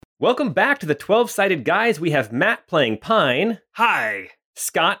Welcome back to the 12-Sided Guys. We have Matt playing Pine. Hi.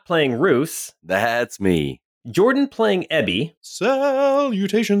 Scott playing Roos. That's me. Jordan playing Ebby.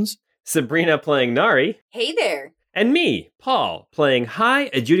 Salutations. Sabrina playing Nari. Hey there. And me, Paul, playing High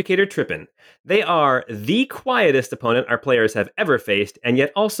Adjudicator Trippin. They are the quietest opponent our players have ever faced, and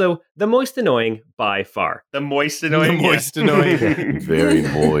yet also the most annoying by far. The moist annoying. The moist annoying. Very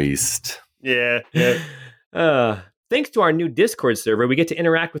moist. Yeah. Thanks to our new Discord server, we get to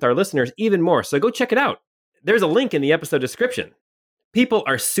interact with our listeners even more, so go check it out. There's a link in the episode description. People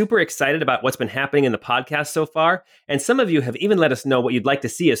are super excited about what's been happening in the podcast so far, and some of you have even let us know what you'd like to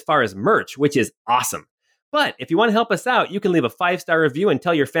see as far as merch, which is awesome. But if you want to help us out, you can leave a 5-star review and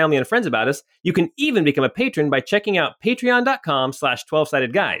tell your family and friends about us. You can even become a patron by checking out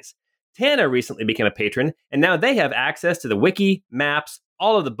patreon.com/12sidedguys. Tana recently became a patron, and now they have access to the wiki, maps,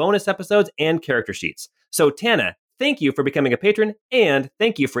 all of the bonus episodes, and character sheets. So Tana, thank you for becoming a patron, and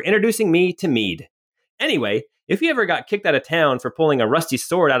thank you for introducing me to mead. Anyway, if you ever got kicked out of town for pulling a rusty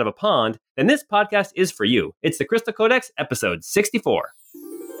sword out of a pond, then this podcast is for you. It's the Crystal Codex, episode 64.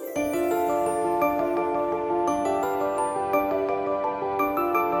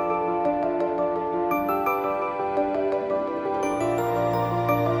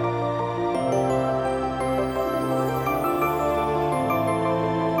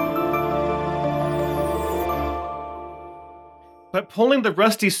 But pulling the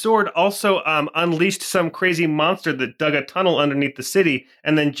rusty sword also unleashed some crazy monster that dug a tunnel underneath the city,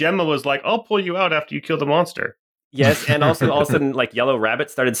 and then Gemma was like, I'll pull you out after you kill the monster. Yes, and also all of a sudden, like, yellow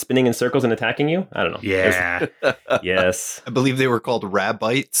rabbits started spinning in circles and attacking you? I don't know. Yeah. Yes. I believe they were called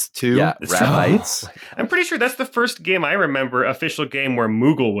Rabbites, too. Yeah, Rabbites. I'm pretty sure that's the first game I remember, official game, where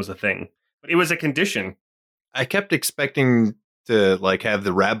Moogle was a thing. But it was a condition. I kept expecting to, like, have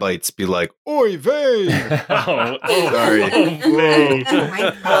the Rabbites be like, Oy vey! Sorry. Oh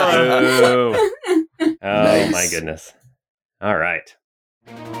my God. Oh, Nice. my goodness. All right.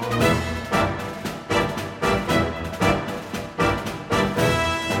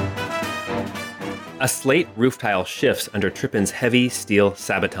 A slate roof tile shifts under Trippin's heavy steel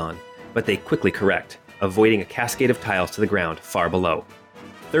sabaton, but they quickly correct, avoiding a cascade of tiles to the ground far below.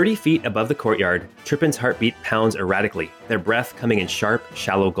 30 feet above the courtyard, Trippin's heartbeat pounds erratically, their breath coming in sharp,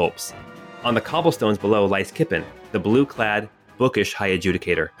 shallow gulps. On the cobblestones below lies Kippen, the blue-clad, bookish High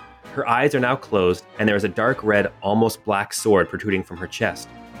Adjudicator. Her eyes are now closed, and there is a dark red, almost black sword protruding from her chest.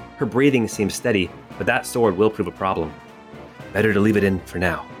 Her breathing seems steady, but that sword will prove a problem. Better to leave it in for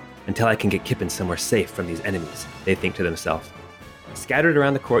now, until I can get Kippen somewhere safe from these enemies, they think to themselves. Scattered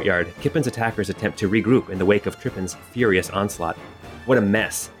around the courtyard, Kippen's attackers attempt to regroup in the wake of Trippin's furious onslaught. What a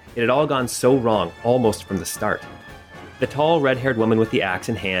mess. It had all gone so wrong, almost from the start. The tall, red-haired woman with the axe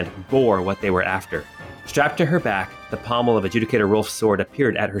in hand bore what they were after. Strapped to her back, the pommel of Adjudicator Rolf's sword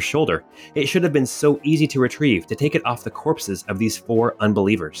appeared at her shoulder. It should have been so easy to retrieve, to take it off the corpses of these 4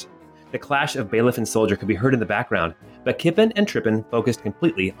 unbelievers. The clash of bailiff and soldier could be heard in the background, but Kippen and Trippin focused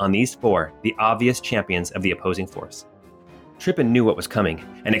completely on these 4, the obvious champions of the opposing force. Trippin knew what was coming,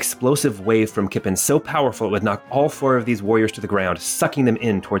 an explosive wave from Kippen so powerful it would knock all 4 of these warriors to the ground, sucking them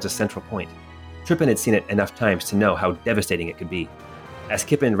in towards a central point. Trippin had seen it enough times to know how devastating it could be. As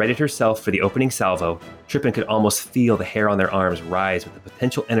Kippen readied herself for the opening salvo, Trippin could almost feel the hair on their arms rise with the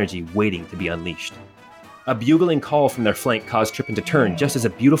potential energy waiting to be unleashed. A bugling call from their flank caused Trippin to turn just as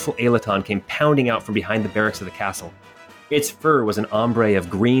a beautiful Aelaton came pounding out from behind the barracks of the castle. Its fur was an ombre of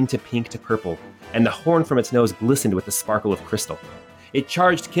green to pink to purple, and the horn from its nose glistened with the sparkle of crystal. It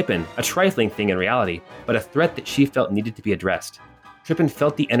charged Kippen, a trifling thing in reality, but a threat that she felt needed to be addressed. Trippin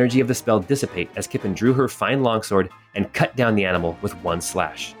felt the energy of the spell dissipate as Kippen drew her fine longsword and cut down the animal with one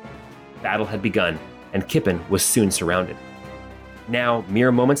slash. Battle had begun, and Kippen was soon surrounded. Now,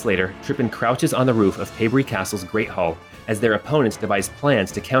 mere moments later, Trippin crouches on the roof of Paybury Castle's Great Hall as their opponents devise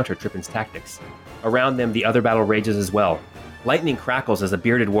plans to counter Trippin's tactics. Around them, the other battle rages as well. Lightning crackles as a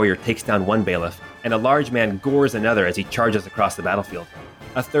bearded warrior takes down one bailiff, and a large man gores another as he charges across the battlefield.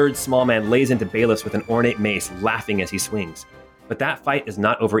 A third small man lays into bailiffs with an ornate mace, laughing as he swings. But that fight is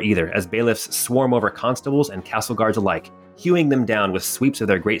not over either, as bailiffs swarm over constables and castle guards alike, hewing them down with sweeps of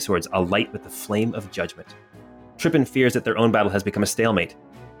their greatswords alight with the flame of judgment. Trippin fears that their own battle has become a stalemate.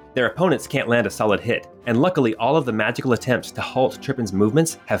 Their opponents can't land a solid hit, and luckily all of the magical attempts to halt Trippin's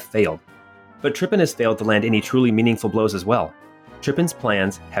movements have failed. But Trippin has failed to land any truly meaningful blows as well. Trippin's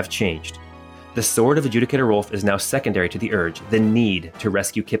plans have changed. The sword of Adjudicator Rolf is now secondary to the urge, the need to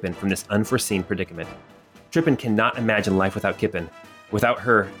rescue Kippen from this unforeseen predicament. Trippin cannot imagine life without Kippen. Without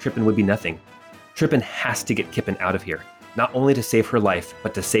her, Trippin would be nothing. Trippin has to get Kippen out of here, not only to save her life,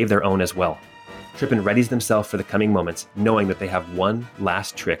 but to save their own as well. Trippin readies themselves for the coming moments, knowing that they have one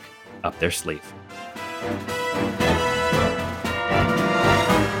last trick up their sleeve.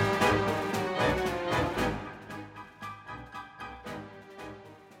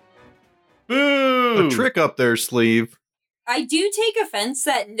 Boo! A trick up their sleeve. I do take offense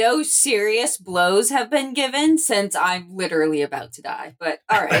that no serious blows have been given since I'm literally about to die. But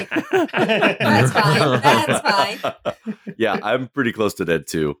all right, that's fine. That's fine. Yeah, I'm pretty close to dead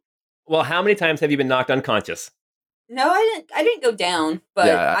too. Well, how many times have you been knocked unconscious? No, I didn't go down, but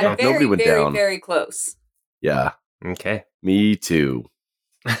Yeah, I'm nobody very, went very, down. very close. Yeah, Okay. me too.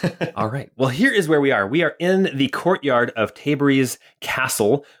 All right. Well, here is where we are. We are in the courtyard of Tabri's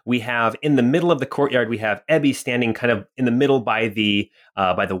castle. We have in the middle of the courtyard, we have Ebby standing kind of in the middle by the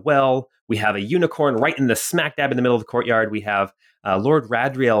well. We have a unicorn right in the smack dab in the middle of the courtyard. We have Lord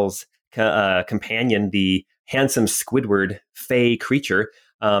Radriel's companion, the handsome Squidward fey creature,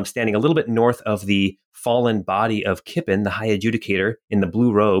 standing a little bit north of the fallen body of Kippen, the High Adjudicator in the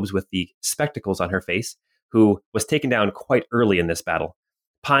blue robes with the spectacles on her face, who was taken down quite early in this battle.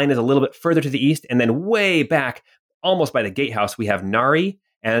 Pine is a little bit further to the east, and then way back, almost by the gatehouse, we have Nari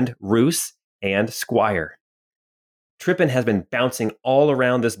and Roos and Squire. Trippin has been bouncing all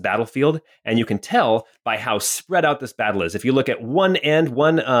around this battlefield, and you can tell by how spread out this battle is. If you look at one end,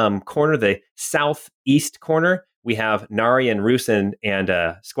 one corner, the southeast corner, we have Nari and Roos and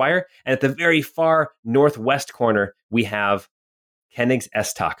Squire, and at the very far northwest corner, we have Koenig's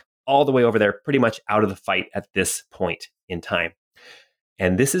Estok, all the way over there, pretty much out of the fight at this point in time.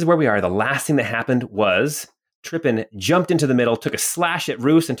 And this is where we are. The last thing that happened was Trippin jumped into the middle, took a slash at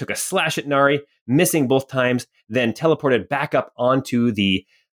Roos and took a slash at Nari, missing both times, then teleported back up onto the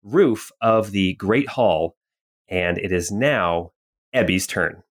roof of the Great Hall. And it is now Ebby's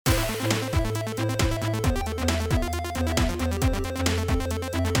turn.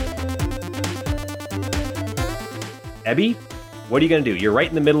 Ebby, what are you going to do? You're right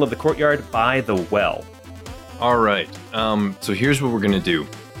in the middle of the courtyard by the well. All right. So here's what we're going to do.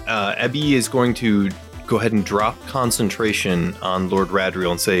 Ebby is going to go ahead and drop concentration on Lord Radriel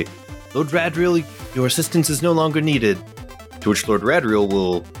and say, Lord Radriel, your assistance is no longer needed. To which Lord Radriel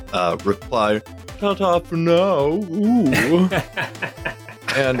will reply, ta-ta for now. Ooh.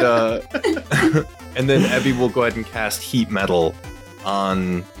 and and then Ebby will go ahead and cast Heat Metal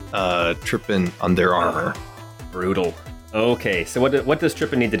on Trippin on their armor. Brutal. Okay, so what does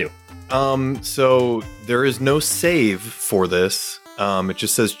Trippin need to do? So there is no save for this. It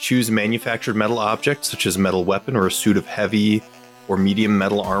just says choose a manufactured metal object, such as a metal weapon or a suit of heavy or medium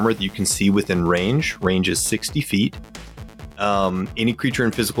metal armor that you can see within range. Range is 60 feet. Any creature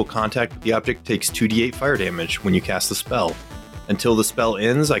in physical contact with the object takes 2d8 fire damage when you cast the spell. Until the spell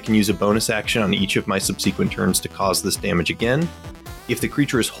ends, I can use a bonus action on each of my subsequent turns to cause this damage again. If the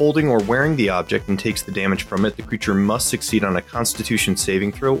creature is holding or wearing the object and takes the damage from it, the creature must succeed on a Constitution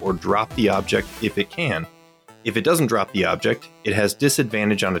saving throw or drop the object if it can. If it doesn't drop the object, it has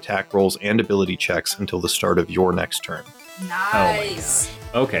disadvantage on attack rolls and ability checks until the start of your next turn. Nice.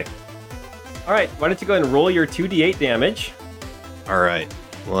 Okay. All right, why don't you go ahead and roll your 2d8 damage. All right,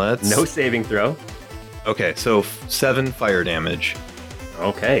 let's... No saving throw. Okay, so 7 fire damage.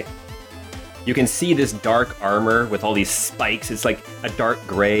 Okay. You can see this dark armor with all these spikes. It's like a dark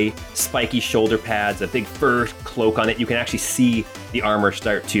gray, spiky shoulder pads, a big fur cloak on it. You can actually see the armor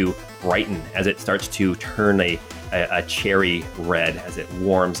start to brighten as it starts to turn a cherry red as it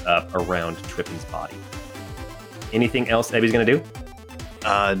warms up around Trippin's body. Anything else Ebby's going to do?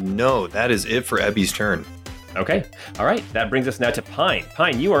 No, that is it for Ebby's turn. Okay. All right. That brings us now to Pine.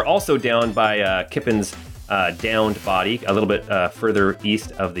 Pine, you are also down by Kippin's downed body, a little bit further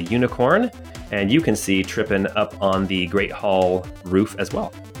east of the unicorn. And you can see Trippin up on the Great Hall roof as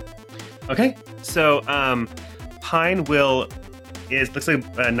well. Okay, so Pine looks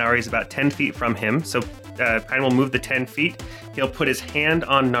like Nari's about 10 feet from him. So Pine will move the 10 feet. He'll put his hand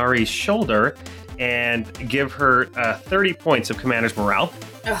on Nari's shoulder and give her 30 points of Commander's morale.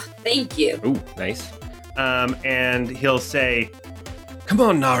 Oh, thank you. Ooh, nice. And he'll say, "Come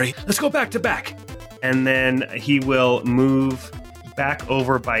on, Nari, let's go back to back." And then he will move back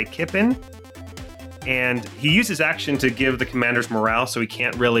over by Kippen. And he uses action to give the commander's morale, so he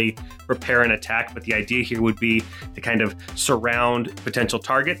can't really prepare an attack. But the idea here would be to kind of surround potential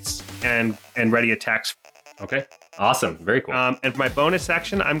targets and ready attacks. Okay. Awesome. Very cool. And for my bonus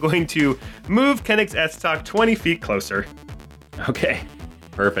action, I'm going to move Koenig's Estok 20 feet closer. Okay.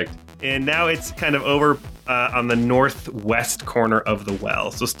 Perfect. And now it's kind of over on the northwest corner of the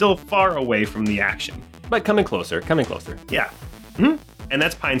well. So still far away from the action. But coming closer. Yeah. Mm-hmm. And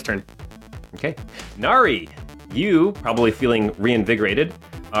that's Pine's turn. Okay. Nari, you, probably feeling reinvigorated,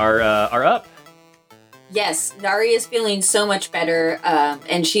 are up. Yes, Nari is feeling so much better,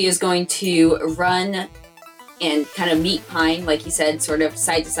 and she is going to run and kind of meet Pine, like he said, sort of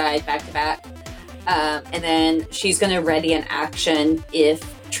side to side, back to back. And then she's going to ready an action. If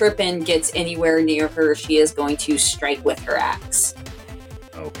Trippin gets anywhere near her, she is going to strike with her axe.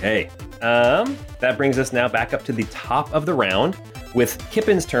 Okay. That brings us now back up to the top of the round with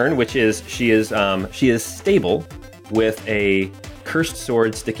Kippin's turn, which is she is stable with a cursed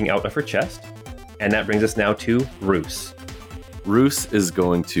sword sticking out of her chest. And that brings us now to Roos. Roos is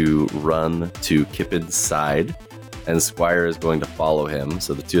going to run to Kippin's side, and Squire is going to follow him.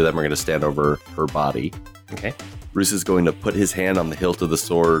 So the two of them are going to stand over her body. Okay. Roos is going to put his hand on the hilt of the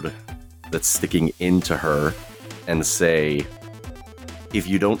sword that's sticking into her and say, "If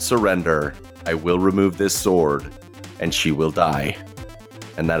you don't surrender, I will remove this sword and she will die."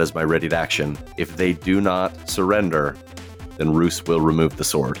 And that is my readied action. If they do not surrender, then Roos will remove the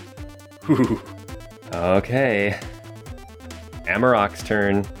sword. Whew. Okay. Amarok's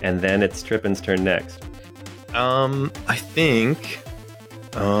turn, and then it's Trippin's turn next. I think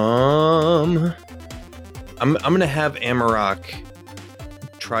I'm gonna have Amarok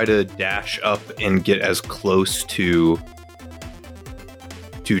try to dash up and get as close to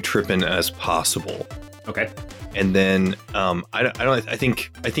Trippin as possible. Okay. And then I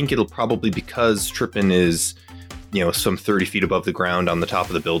think it'll probably, because Trippin is, some 30 feet above the ground on the top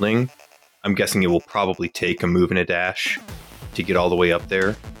of the building, I'm guessing it will probably take a move and a dash to get all the way up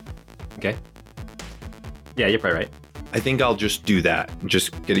there. Okay. Yeah, you're probably right. I think I'll just do that.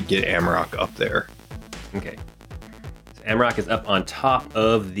 Just get Amarok up there. Okay. So Amarok is up on top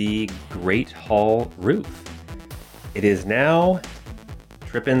of the Great Hall roof. It is now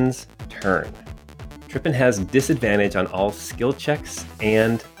Trippin's turn. Trippin has disadvantage on all skill checks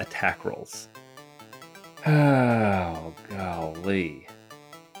and attack rolls. Oh, golly.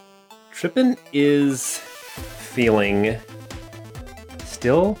 Trippin is feeling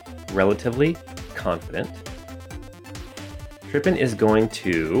still relatively confident. Trippin is going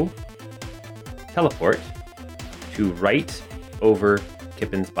to teleport to right over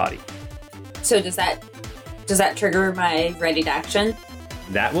Kippin's body. So does that trigger my ready to action?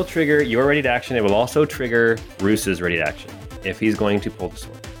 That will trigger your ready to action. It will also trigger Roos's ready to action if he's going to pull the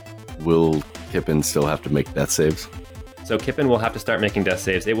sword. Will Kippin still have to make death saves? So Kippin will have to start making death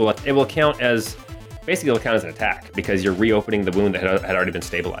saves. It will count as an attack because you're reopening the wound that had already been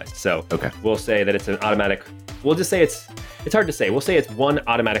stabilized. So Okay. We'll say that it's an automatic. We'll just say it's hard to say. We'll say it's one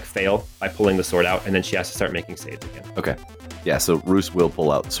automatic fail by pulling the sword out, and then she has to start making saves again. Okay. Yeah, so Roos will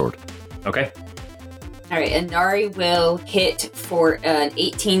pull out the sword. Okay. All right, and Nari will hit for an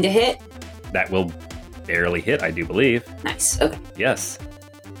 18 to hit. That will barely hit, I do believe. Nice. Okay. Yes.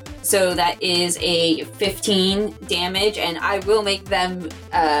 So that is a 15 damage, and I will make them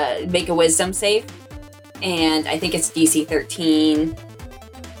make a wisdom save. And I think it's DC 13.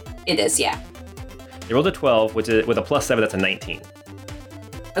 It is, yeah. They rolled a 12, which is with a +7, that's a 19.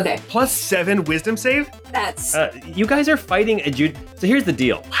 Okay, +7 wisdom save? that's You guys are fighting So here's the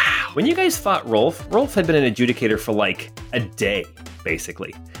deal. Wow. When you guys fought Rolf had been an adjudicator for like a day,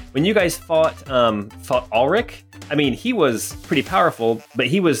 basically. When you guys fought Ulrich, I mean, he was pretty powerful, but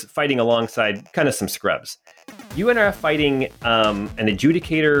he was fighting alongside kind of some scrubs. You and I are fighting an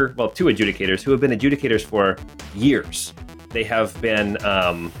adjudicator, well, two adjudicators who have been adjudicators for years. They have been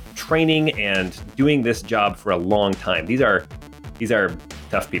training and doing this job for a long time. These are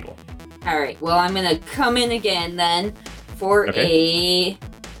tough people. all right. Well, I'm gonna come in again then for a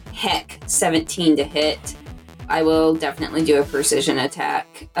 17 to hit. I will definitely do a precision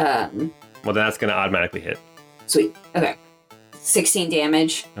attack. Well, then that's going to automatically hit. Sweet. Okay, 16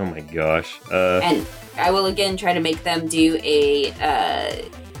 damage. Oh my gosh. And I will again try to make them do a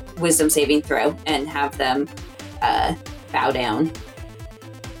wisdom saving throw and have them bow down.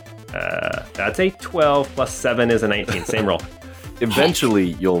 That's a 12 +7 is a 19. Same roll.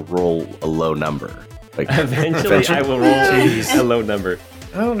 Eventually, you'll roll a low number. Like Eventually, I will roll a low number.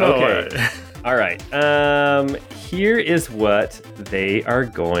 I don't know. Okay. All right. Here is what they are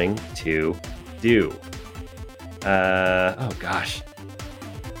going to do. Oh gosh.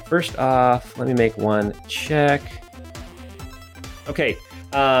 First off, let me make one check. Okay.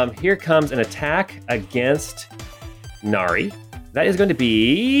 Here comes an attack against Nari. That is going to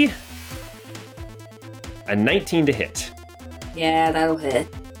be a 19 to hit. Yeah, that'll hit.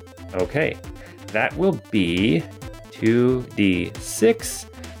 Okay. That will be 2d6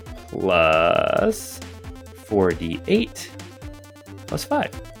 plus 4d8 plus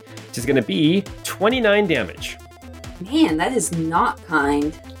 5, which is going to be 29 damage. Man, that is not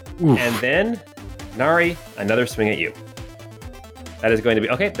kind. And then, Nari, another swing at you. That is going to be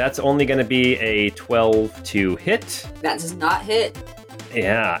okay. That's only going to be a 12 to hit. That does not hit.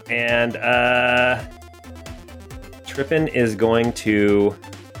 Yeah, and Trippin is going to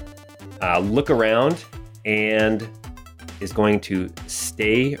look around and is going to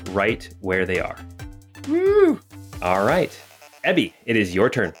stay right where they are. Woo! All right, Ebby, it is your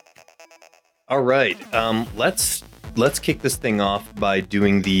turn. All right. Let's kick this thing off by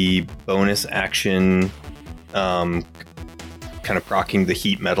doing the bonus action, kind of proccing the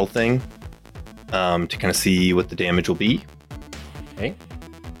heat metal thing, to kind of see what the damage will be. Okay.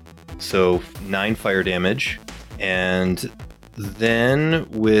 So 9 fire damage, and then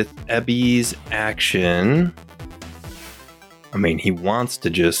with Ebby's action, I mean, he wants to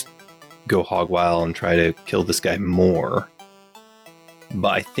just go hog wild and try to kill this guy more. But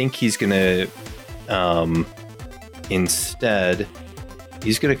I think he's gonna, instead,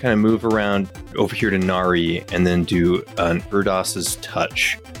 he's gonna kind of move around over here to Nari and then do an Urdas's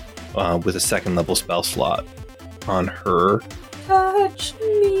touch with a 2nd level spell slot on her. Touch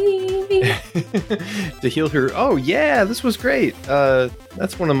me. To heal her. Oh yeah, this was great.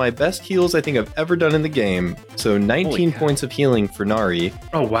 That's one of my best heals I think I've ever done in the game. So 19 points of healing for Nari.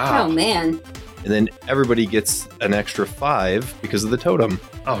 Oh, wow. Oh, man. And then everybody gets an extra 5 because of the totem.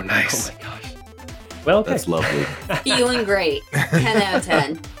 Oh, nice. Oh my gosh. Well, okay. That's lovely. Feeling great. 10 out of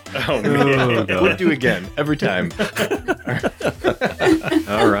 10. Oh, man. Would do again every time.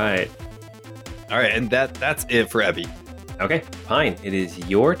 All right. All right, and that's it for Ebby. Okay, Pine, it is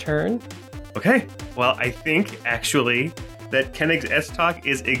your turn. Okay. Well, I think actually that Koenig's S-Talk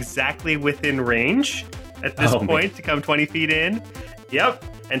is exactly within range at this Oh, point to come 20 feet in. Yep.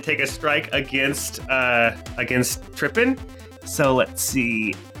 And take a strike against Trippin. So let's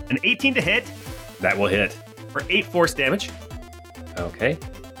see. An 18 to hit That will hit. for 8 force damage. Okay.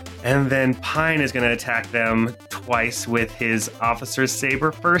 And then Pine is going to attack them twice with his Officer's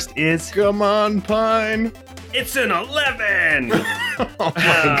Saber. First is, Come on, Pine. it's an 11! Oh my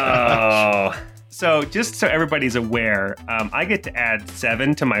gosh. Oh. So just so everybody's aware, I get to add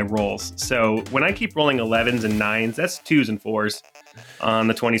 7 to my rolls. So when I keep rolling 11s and 9s, that's 2s and 4s on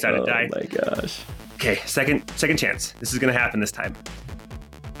the 20-sided die. Oh my gosh. Okay, second chance. This is going to happen this time.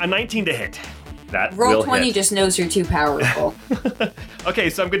 A 19 to hit. That Roll will 20 hit. just knows you're too powerful. Okay,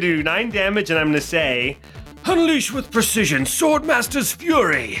 so I'm going to do 9 damage, and I'm going to say, Unleash with precision, Swordmaster's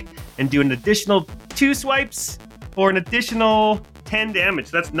Fury! And do an additional 2 swipes for an additional 10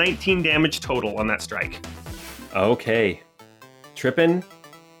 damage. That's 19 damage total on that strike. Okay. Trippin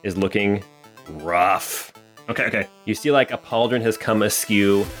is looking rough. Okay. You see like a pauldron has come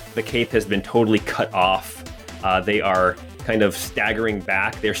askew. The cape has been totally cut off. They are kind of staggering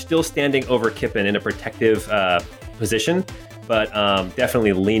back. They're still standing over Kippen in a protective position, but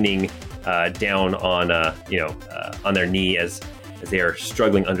definitely leaning down on on their knee as they are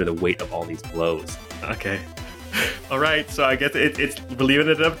struggling under the weight of all these blows. Okay. All right, so I guess it's leaving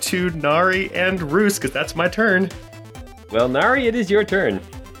it up to Nari and Roos, because that's my turn. Well, Nari, it is your turn.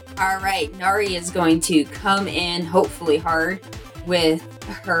 All right, Nari is going to come in, hopefully hard, with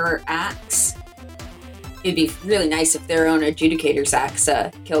her axe. It'd be really nice if their own Adjudicator's axe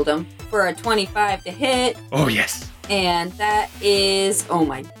killed him. For a 25 to hit, Oh, yes. and that is, oh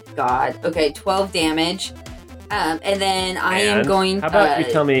my god, okay, 12 damage. And then I am And going. How about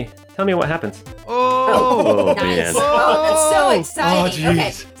you tell me what happens? Oh, Oh, nice. man. Oh, that's so Oh, exciting. Okay,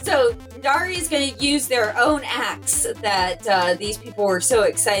 jeez. so Nari is going to use their own axe that these people were so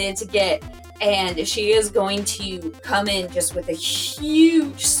excited to get, and she is going to come in just with a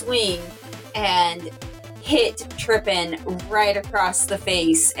huge swing and hit Trippin right across the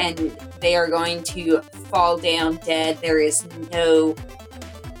face, and they are going to fall down dead. There is no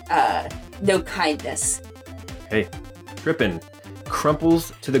kindness. Okay. Trippin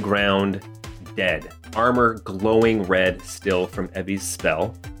crumples to the ground, dead. Armor glowing red still from Ebby's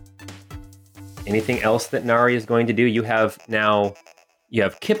spell. Anything else that Nari is going to do? You have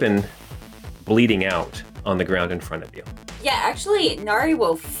Kippen bleeding out on the ground in front of you. Yeah, actually, Nari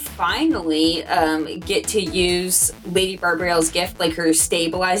will finally get to use Lady Barbriel's gift, like her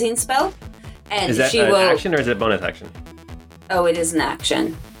stabilizing spell. And Is that she an will. action or is it bonus action? Oh, it is an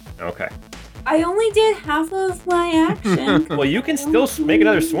action. Okay. I only did half of my action. Well, you can still make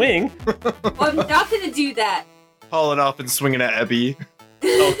another swing. Well, I'm not going to do that. Hauling off and swinging at Ebby.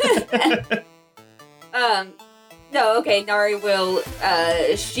 No, okay, Nari will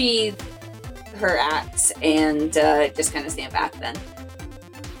sheathe her axe and just kind of stand back then.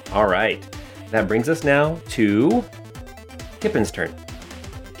 All right. That brings us now to Kippen's turn.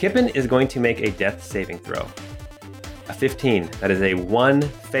 Kippen is going to make a death saving throw. A 15. That is a 1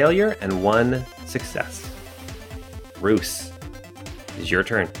 failure and 1 success. Roos. is your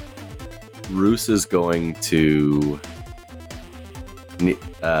turn. Roos is going to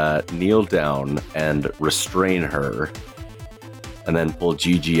kneel down and restrain her, and then pull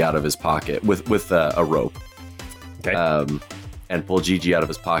Gigi out of his pocket with a rope. Okay. And pull Gigi out of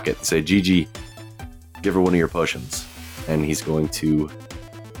his pocket and say, Gigi, give her one of your potions. And he's going to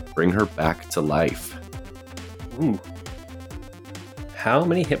bring her back to life. Ooh. How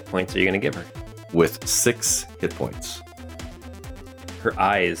many hit points are you going to give her? With 6 hit points. Her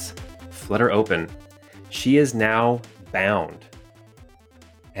eyes flutter open. She is now bound.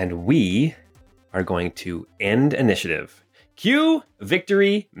 And we are going to end initiative. Cue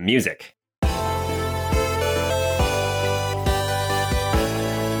victory music.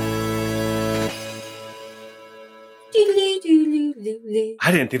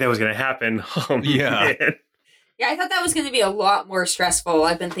 I didn't think that was going to happen. Oh, Yeah. man. Yeah, I thought that was going to be a lot more stressful.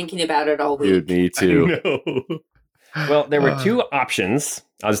 I've been thinking about it all week. Dude, me too. No. Well, there were 2 options.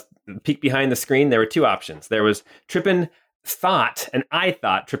 I'll just peek behind the screen. There were 2 options. There was Trippin thought, and I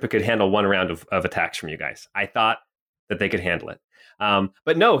thought Trippin could handle 1 round of attacks from you guys. I thought that they could handle it.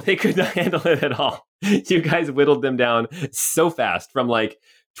 But no, they could not handle it at all. You guys whittled them down so fast from like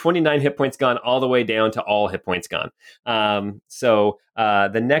 29 hit points gone all the way down to all hit points gone. So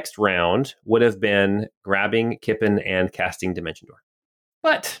the next round would have been grabbing Kippen and casting Dimension Door.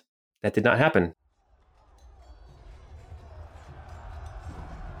 But that did not happen.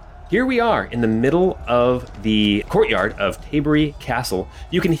 Here we are in the middle of the courtyard of Tabury Castle.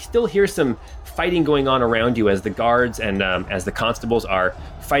 You can still hear some fighting going on around you as the guards and as the constables are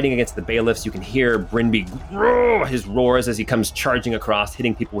fighting against the bailiffs. You can hear Brinby his roars as he comes charging across,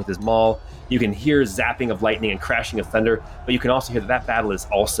 hitting people with his maul. You can hear zapping of lightning and crashing of thunder, but you can also hear that battle is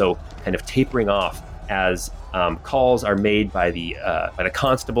also kind of tapering off as calls are made by the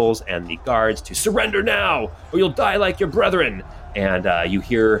constables and the guards to surrender now, or you'll die like your brethren. And you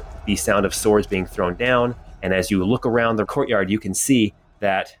hear the sound of swords being thrown down. And as you look around the courtyard, you can see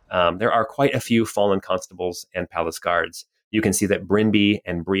that there are quite a few fallen constables and palace guards. You can see that Brinby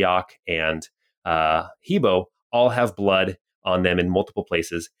and Brioc and Hebo all have blood on them in multiple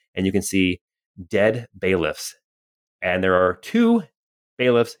places. And you can see dead bailiffs. And there are 2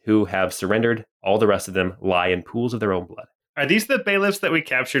 bailiffs who have surrendered. All the rest of them lie in pools of their own blood. Are these the bailiffs that we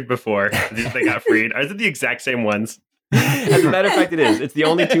captured before? These they got freed? Are they the exact same ones? As a matter of fact, it is. It's the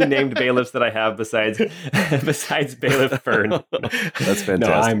only 2 named bailiffs that I have besides Bailiff Fern. That's fantastic.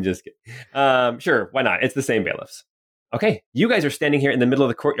 No, I'm just kidding. Sure, why not? It's the same bailiffs. Okay, you guys are standing here in the middle of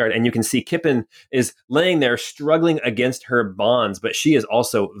the courtyard, and you can see Kippen is laying there struggling against her bonds, but she is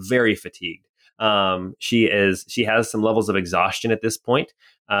also very fatigued. She has some levels of exhaustion at this point,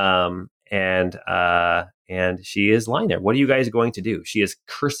 and she is lying there. What are you guys going to do? She is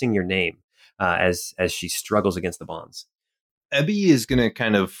cursing your name. As she struggles against the bonds. Ebby is going to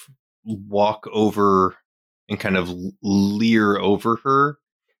kind of walk over and kind of leer over her.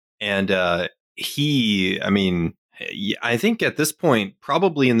 And I think at this point,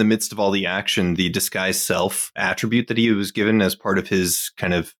 probably in the midst of all the action, the disguise self attribute that he was given as part of his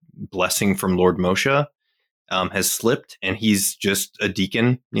kind of blessing from Lord Moshe has slipped. And he's just a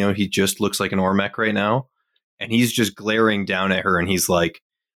deacon. You know, he just looks like an Ormek right now. And he's just glaring down at her and he's like,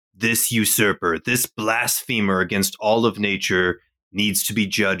 this usurper, this blasphemer against all of nature needs to be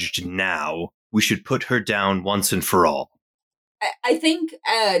judged now. We should put her down once and for all. I think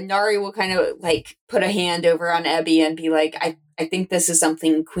Nari will kind of like put a hand over on Ebby and be like, I think this is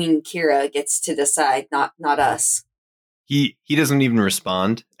something Queen Kira gets to decide, not us. He doesn't even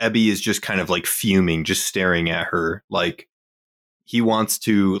respond. Ebby is just kind of like fuming, just staring at her. Like he wants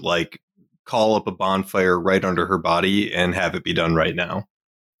to like call up a bonfire right under her body and have it be done right now.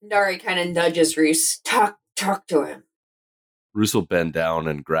 Nari kind of nudges Roos. Talk to him. Roos will bend down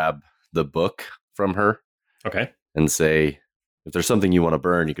and grab the book from her. Okay. And say, if there's something you want to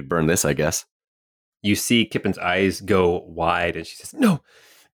burn, you could burn this, I guess. You see Kippen's eyes go wide, and she says, No,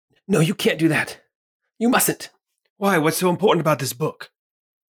 you can't do that. You mustn't. Why? What's so important about this book?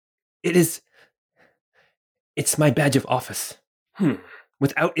 It's my badge of office.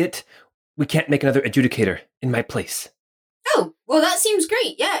 Without it, we can't make another adjudicator in my place. Oh, well, that seems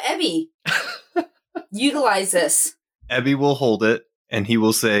great. Yeah, Ebby. Utilize this. Ebby will hold it, and he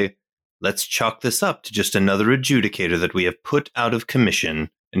will say, let's chalk this up to just another adjudicator that we have put out of commission.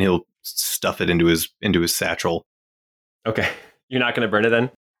 And he'll stuff it into his satchel. Okay. You're not going to burn it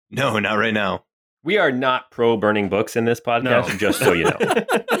then? No, not right now. We are not pro burning books in this podcast, just so you know.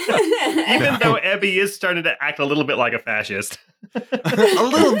 Even though Ebby is starting to act a little bit like a fascist. A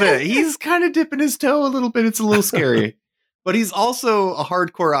little bit. He's kind of dipping his toe a little bit. It's a little scary. But he's also a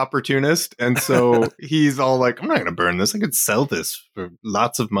hardcore opportunist, and so he's all like, I'm not going to burn this. I could sell this for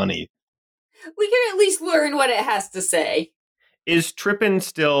lots of money. We can at least learn what it has to say. Is Trippin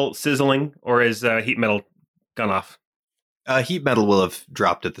still sizzling, or is heat metal gone off? Heat metal will have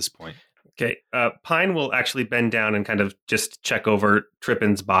dropped at this point. Okay. Pine will actually bend down and kind of just check over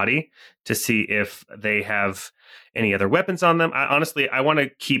Trippin's body to see if they have any other weapons on them. I want to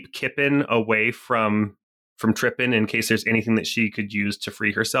keep Kippen away from Trippin in case there's anything that she could use to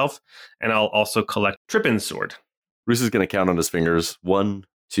free herself. And I'll also collect Trippin's sword. Roos is going to count on his fingers. 1,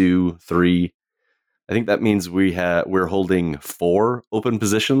 2, 3. I think that means we're holding 4 open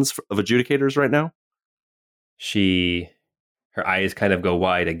positions of adjudicators right now. Her eyes kind of go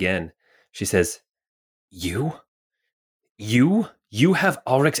wide again. She says, You have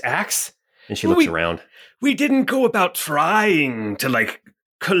Ulrich's axe? And she looks around. We didn't go about trying to,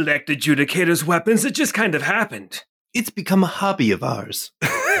 collect adjudicators' weapons. It just kind of happened. It's become a hobby of ours.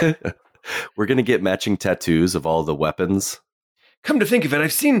 We're going to get matching tattoos of all the weapons. Come to think of it,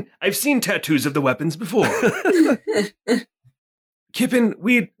 I've seen tattoos of the weapons before. Kippen,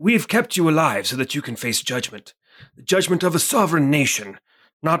 we've kept you alive so that you can face judgment. The judgment of a sovereign nation,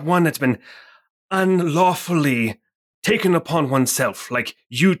 not one that's been unlawfully taken upon oneself, like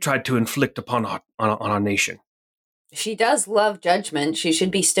you tried to inflict upon our nation. She does love judgment. She should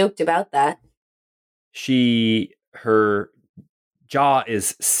be stoked about that. Her jaw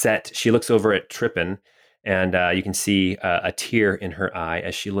is set. She looks over at Trippin, and you can see a tear in her eye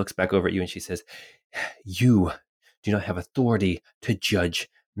as she looks back over at you, and she says, You do not have authority to judge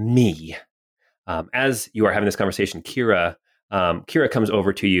me. As you are having this conversation, Kira comes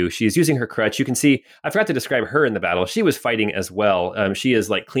over to you. She's using her crutch. You can see, I forgot to describe her in the battle. She was fighting as well. She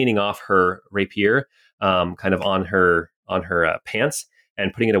is cleaning off her rapier, kind of on her pants,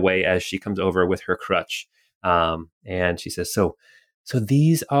 and putting it away as she comes over with her crutch. And she says, so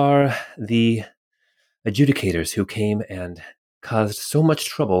these are the adjudicators who came and caused so much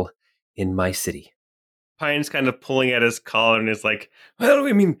trouble in my city. Pine's kind of pulling at his collar and is like, well,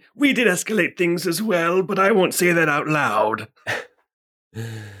 I mean, we did escalate things as well, but I won't say that out loud.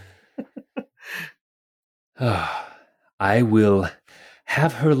 I will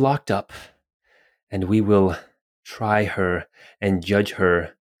have her locked up, and we will try her and judge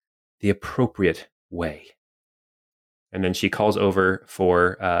her the appropriate way. And then she calls over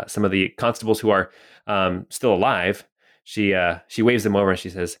for some of the constables who are still alive. She waves them over and she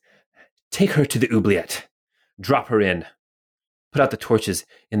says, Take her to the oubliette. Drop her in. Put out the torches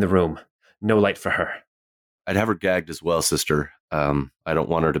in the room. No light for her. I'd have her gagged as well, sister. I don't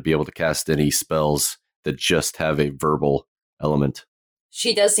want her to be able to cast any spells that just have a verbal element.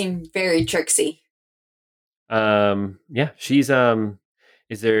 She does seem very tricksy. She's so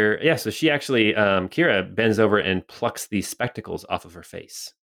she actually Kira bends over and plucks the spectacles off of her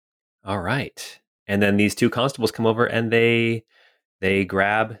face. All right. And then these 2 constables come over and they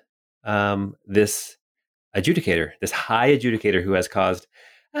grab this adjudicator, this high adjudicator who has caused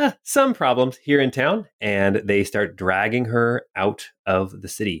some problems here in town, and they start dragging her out of the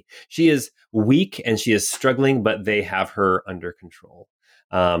city. She is weak and she is struggling, but they have her under control.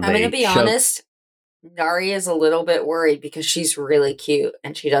 I'm going to be honest. Nari is a little bit worried because she's really cute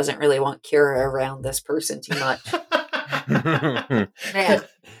and she doesn't really want Kira around this person too much. Man,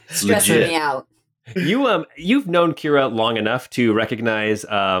 stressing me out. You've known Kira long enough to recognize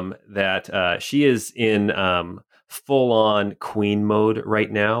that she is in full-on queen mode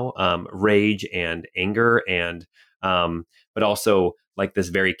right now, rage and anger, and but also this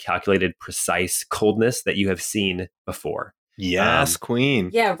very calculated, precise coldness that you have seen before. Yes, queen.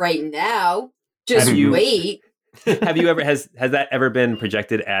 Yeah, right now. Just wait. Have you ever has that ever been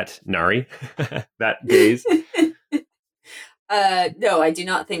projected at Nari? That gaze? No, I do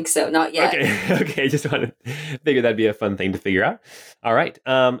not think so. Not yet. Okay. Just wanted to figure that'd be a fun thing to figure out. All right.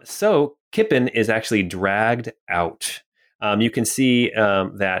 So Kippen is actually dragged out. You can see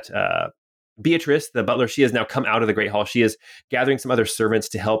that Beatrice, the butler, she has now come out of the Great Hall. She is gathering some other servants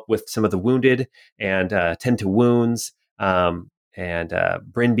to help with some of the wounded and tend to wounds. And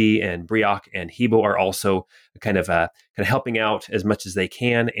Brinby and Brioch and Hebo are also kind of helping out as much as they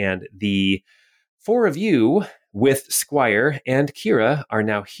can. And the 4 of you with Squire and Kira are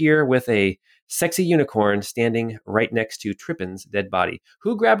now here with a sexy unicorn standing right next to Trippin's dead body.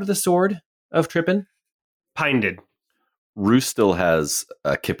 Who grabbed the sword of Trippin? Pine did. Roos still has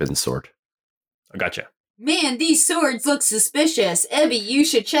a Kippen sword. I gotcha. Man, these swords look suspicious. Ebby, you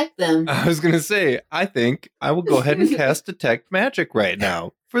should check them. I was going to say, I think I will go ahead and cast Detect Magic right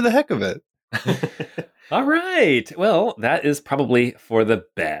now, for the heck of it. All right. Well, that is probably for the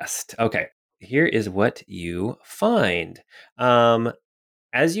best. Okay. here is what you find.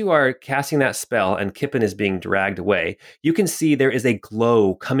 As you are casting that spell and Kippen is being dragged away, you can see there is a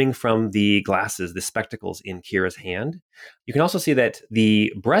glow coming from the glasses, the spectacles in Kira's hand. You can also see that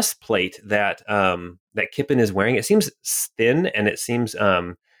the breastplate that that Kippen is wearing, it seems thin, and it seems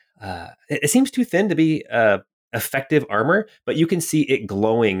too thin to be effective armor, but you can see it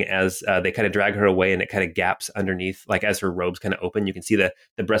glowing as they kind of drag her away, and it kind of gaps underneath, like as her robes kind of open. You can see the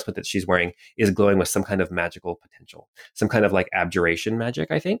breastplate that she's wearing is glowing with some kind of magical potential, some kind of like abjuration magic,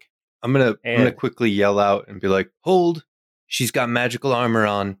 I think. I'm gonna quickly yell out and be like, "Hold! She's got magical armor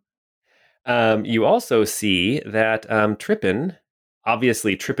on." You also see that Trippin,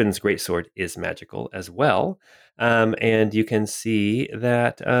 obviously Trippin's greatsword is magical as well. And you can see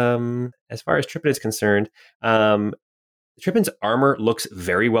that as far as Trippin is concerned, Trippin's armor looks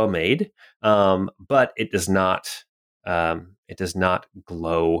very well made, but it does not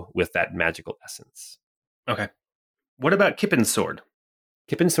glow with that magical essence. Okay. What about Kippen's sword?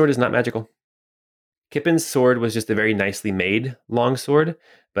 Kippin's sword is not magical. Kippin's sword was just a very nicely made long sword,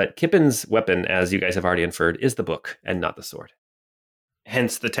 but Kippin's weapon, as you guys have already inferred, is the book and not the sword.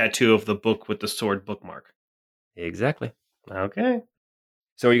 Hence the tattoo of the book with the sword bookmark. Exactly. Okay.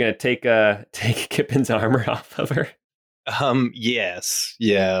 So are you going to take Kippin's armor off of her? Yes.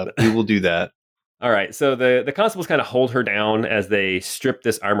 Yeah, we will do that. All right. So the constables kind of hold her down as they strip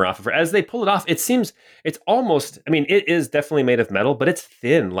this armor off of her. As they pull it off, it seems it's almost, I mean, it is definitely made of metal, but it's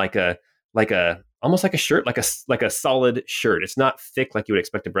thin, almost like a shirt, like a solid shirt. It's not thick like you would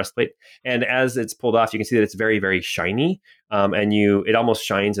expect a breastplate. And as it's pulled off, you can see that it's very, very shiny. And it almost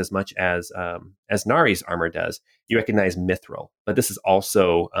shines as much as Nari's armor does. You recognize mithril, but this is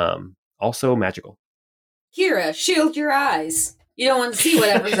also magical. Kira, shield your eyes. You don't want to see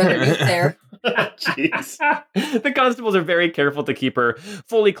whatever's underneath there. Jeez. The constables are very careful to keep her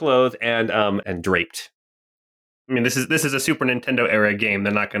fully clothed and draped. I mean, this is a Super Nintendo era game.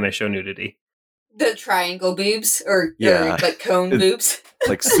 They're not going to show nudity. The triangle boobs or like cone boobs.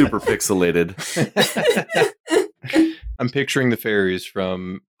 Like super pixelated. I'm picturing the fairies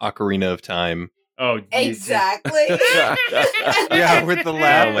from Ocarina of Time. Oh, exactly. Yeah, with the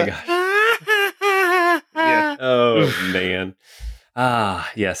laugh. Oh my gosh. Yeah. Oh man.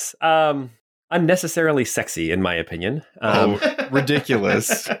 Yes. Unnecessarily sexy, in my opinion.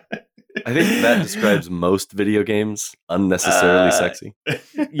 Ridiculous. I think that describes most video games. Unnecessarily sexy.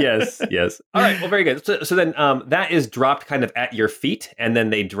 Yes. All right. Well, very good. So then that is dropped kind of at your feet, and then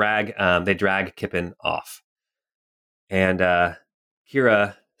they drag Kippen off. And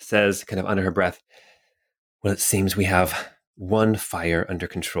Kira says, kind of under her breath, "Well, it seems we have one fire under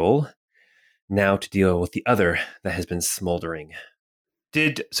control. Now to deal with the other that has been smoldering."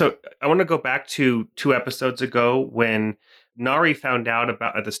 So I want to go back to 2 episodes ago when Nari found out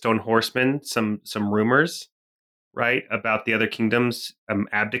about the Stone Horsemen, some rumors, right, about the other kingdoms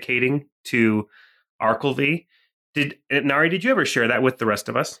abdicating to Arkelvy. Nari, did you ever share that with the rest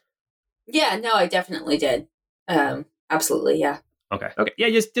of us? Yeah, no, I definitely did. Absolutely, yeah. Okay. Yeah,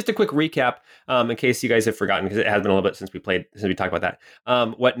 just a quick recap in case you guys have forgotten, because it has been a little bit since we talked about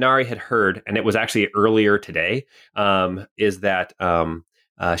that. What Nari had heard, and it was actually earlier today, is that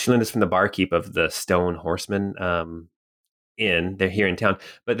she learned this from the barkeep of the Stone Horsemen Inn. They're here in town,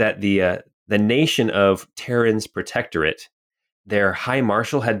 but that the nation of Terran's Protectorate, their High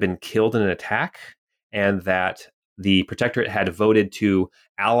Marshal had been killed in an attack, and that the Protectorate had voted to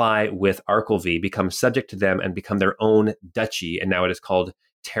ally with Arkelvy, become subject to them, and become their own duchy. And now it is called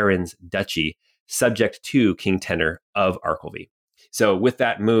Terran's Duchy, subject to King Tenor of Arkelvy. So with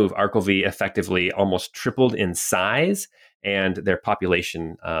that move, Arkelvy effectively almost tripled in size, and their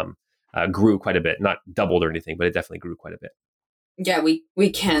population grew quite a bit. Not doubled or anything, but it definitely grew quite a bit. Yeah, we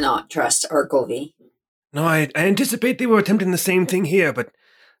cannot trust Arkelvy. No, I anticipate they were attempting the same thing here, but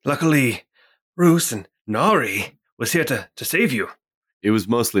luckily, Roos and Nari was here to save you. It was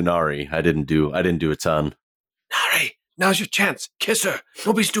mostly Nari. I didn't do a ton. Nari, now's your chance. Kiss her.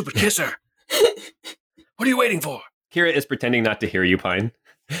 Don't be stupid. Kiss her. What are you waiting for? Kira is pretending not to hear you, Pine,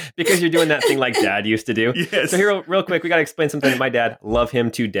 because you're doing that thing like Dad used to do. Yes. So here, real quick, we got to explain something. My dad, love him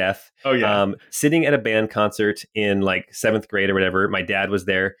to death. Oh, yeah. Sitting at a band concert in like 7th grade or whatever, my dad was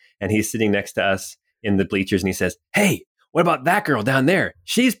there, and he's sitting next to us in the bleachers, and he says, "Hey, what about that girl down there?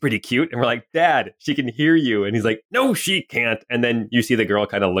 She's pretty cute." And we're like, "Dad, she can hear you." And he's like, "No, she can't." And then you see the girl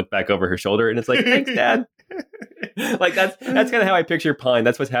kind of look back over her shoulder, and it's like, "Thanks, Dad." Like that's kind of how I picture Pine.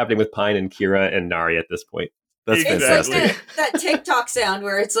 That's what's happening with Pine and Kira and Nari at this point. That's It's fantastic. like that TikTok sound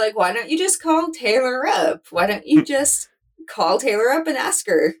where it's like, why don't you just call Taylor up? Why don't you just call Taylor up and ask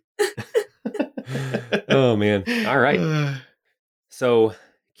her? Oh man. All right. So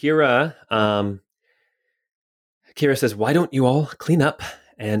Kira, Kira says, "Why don't you all clean up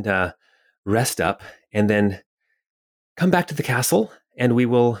and rest up, and then come back to the castle, and we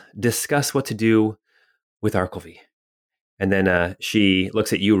will discuss what to do with Arkelvy." And then she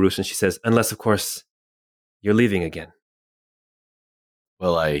looks at you, Roos, and she says, "Unless, of course, you're leaving again."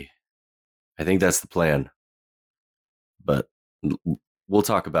 Well, I think that's the plan. But we'll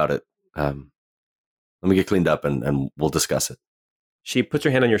talk about it. Let me get cleaned up and we'll discuss it. She puts her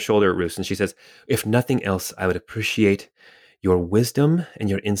hand on your shoulder, Roos, and she says, "If nothing else, I would appreciate your wisdom and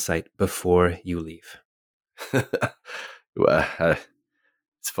your insight before you leave." It's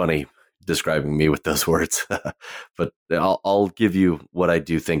funny describing me with those words, but I'll give you what I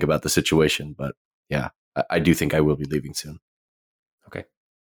do think about the situation. But yeah, I do think I will be leaving soon. Okay.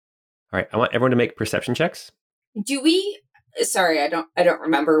 All right. I want everyone to make perception checks. Do we? Sorry, I don't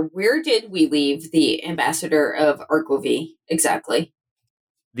remember. Where did we leave the ambassador of Arkelvy exactly?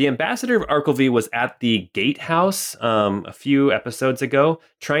 The ambassador of Arkelvy was at the gatehouse a few episodes ago,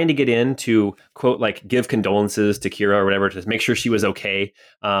 trying to get in to, quote, like, give condolences to Kira or whatever, to make sure she was okay.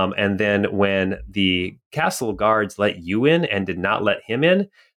 And then when the castle guards let you in and did not let him in,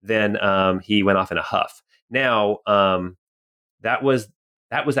 then he went off in a huff. Now, that was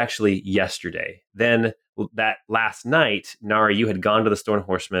actually yesterday. Then that last night, Nari, you had gone to the Stone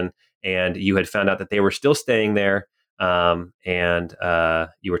Horsemen and you had found out that they were still staying there. And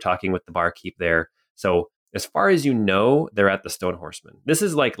you were talking with the barkeep there. So as far as you know, they're at the Stone Horsemen. This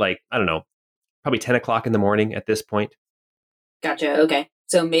is like I don't know, probably 10 o'clock in the morning at this point. Gotcha. Okay.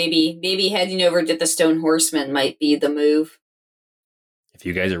 So maybe heading over to the Stone Horsemen might be the move. If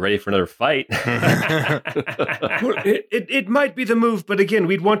you guys are ready for another fight. Well, it might be the move, but again,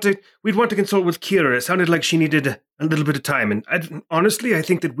 we'd want to consult with Kira. It sounded like she needed a little bit of time, and honestly, I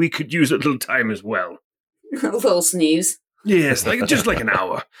think that we could use a little time as well. A little snooze. Yes, just like an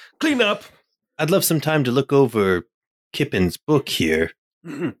hour. Clean up. I'd love some time to look over Kippin's book here.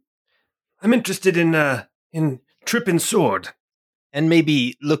 Mm-hmm. I'm interested in Trippin's sword. And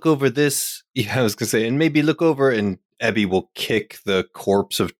maybe look over this. Yeah, I was going to say, and maybe look over, and Ebby will kick the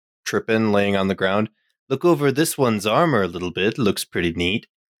corpse of Trippin laying on the ground. Look over this one's armor a little bit. Looks pretty neat.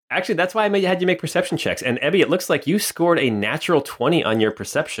 Actually, that's why I had you make perception checks. And Ebby, it looks like you scored a natural 20 on your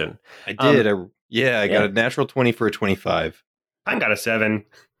perception. I did. I got a natural 20 for a 25. I got a 7.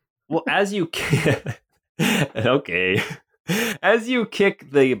 Well, as you okay, as you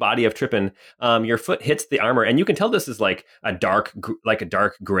kick the body of Trippin, your foot hits the armor, and you can tell this is like a dark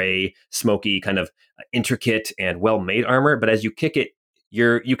gray, smoky, kind of intricate and well-made armor. But as you kick it,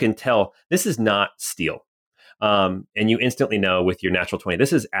 you can tell this is not steel. And you instantly know with your natural 20,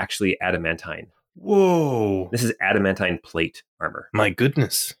 this is actually adamantine. Whoa! This is adamantine plate armor. My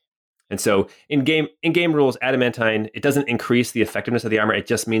goodness. And so in game rules, adamantine, it doesn't increase the effectiveness of the armor. It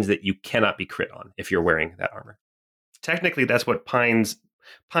just means that you cannot be crit on if you're wearing that armor. Technically, that's what Pine's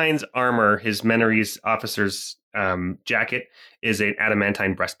armor, his Menary's officer's jacket, is an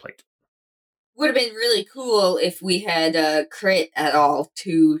adamantine breastplate. Would have been really cool if we had crit at all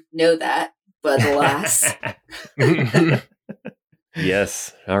to know that, but alas.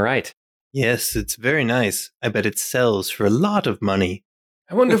 Yes. All right. Yes, it's very nice. I bet it sells for a lot of money.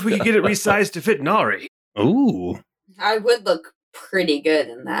 I wonder if we could get it resized to fit Nari. Ooh. I would look pretty good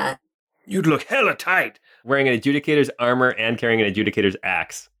in that. You'd look hella tight. Wearing an adjudicator's armor and carrying an adjudicator's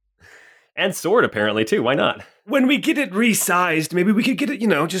axe. And sword, apparently, too. Why not? When we get it resized, maybe we could get it,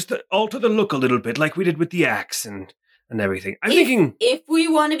 just to alter the look a little bit, like we did with the axe and everything. I'm thinking... If we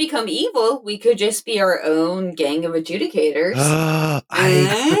want to become evil, we could just be our own gang of adjudicators.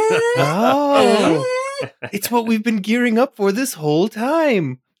 It's what we've been gearing up for this whole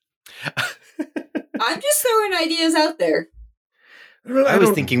time. I'm just throwing ideas out there. I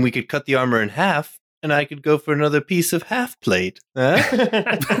was thinking we could cut the armor in half, and I could go for another piece of half plate. Huh?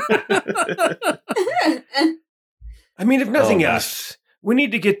 I mean, if nothing else, we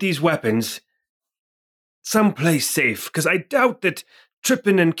need to get these weapons someplace safe, because I doubt that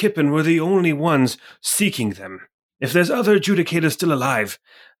Trippin and Kippin were the only ones seeking them. If there's other adjudicators still alive,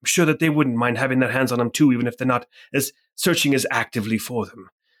 I'm sure that they wouldn't mind having their hands on them too, even if they're not as searching as actively for them.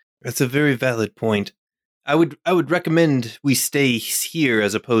 That's a very valid point. I would recommend we stay here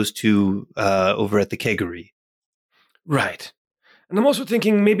as opposed to over at the keggery. Right. And I'm also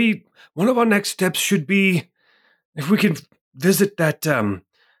thinking maybe one of our next steps should be if we could visit that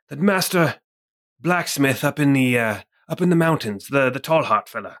master blacksmith up in the mountains, the tall hot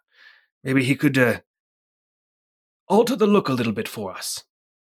fella. Maybe he could alter the look a little bit for us.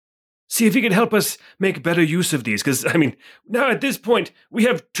 See if he could help us make better use of these, because, I mean, now at this point, we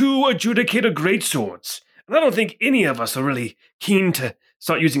have 2 adjudicator greatswords, and I don't think any of us are really keen to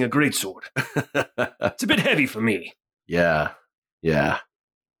start using a greatsword. It's a bit heavy for me. Yeah.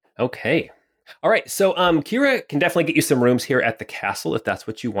 Okay. All right. So Kira can definitely get you some rooms here at the castle if that's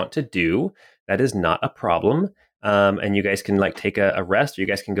what you want to do. That is not a problem. And you guys can like take a rest, or you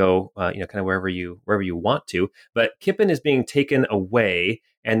guys can go, kind of wherever you want to. But Kippen is being taken away,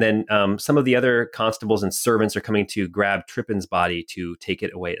 and then some of the other constables and servants are coming to grab Trippin's body to take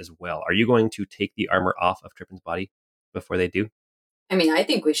it away as well. Are you going to take the armor off of Trippin's body before they do? I mean, I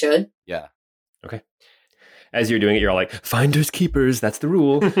think we should. Yeah. Okay. As you're doing it, you're all like, finders keepers. That's the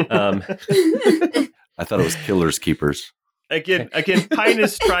rule. I thought it was killers keepers. Again, Pine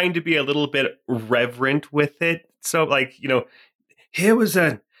is trying to be a little bit reverent with it. So, like, here was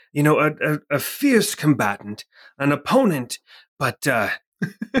a fierce combatant, an opponent, but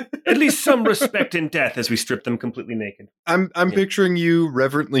at least some respect in death as we strip them completely naked. I'm picturing you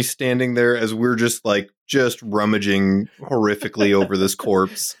reverently standing there as we're just rummaging horrifically over this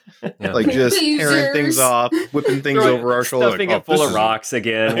corpse. Yeah. Like just tearing things off, whipping things over our shoulder. Stuffing it full of rocks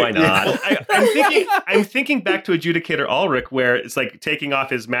again. Why not? I'm thinking back to Adjudicator Ulrich, where it's like taking off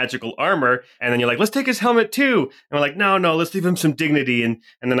his magical armor, and then you're like, let's take his helmet too. And we're like, no, let's leave him some dignity. And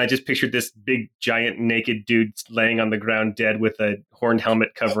then I just pictured this big, giant, naked dude laying on the ground dead with a horned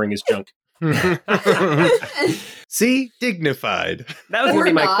helmet covering his junk. See? Dignified. That was going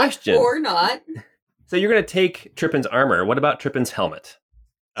to be my question. Or not. So you're going to take Trippin's armor. What about Trippin's helmet?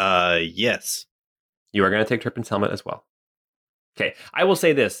 Yes. You are going to take Trippin's helmet as well. Okay. I will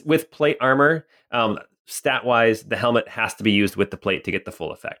say this. With plate armor, stat-wise, the helmet has to be used with the plate to get the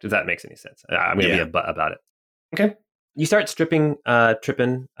full effect. If that makes any sense. I'm going to be a butt about it. Okay. You start stripping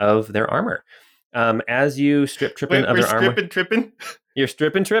Trippin of their armor. As you strip Trippin of their armor... Trippin? You're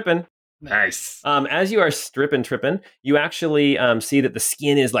stripping Trippin. Nice. As you are stripping Trippin, you actually see that the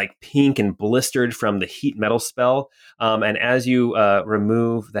skin is like pink and blistered from the heat metal spell. And as you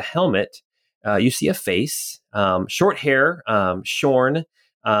remove the helmet, you see a face, short hair, shorn.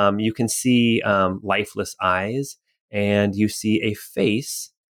 You can see lifeless eyes, and you see a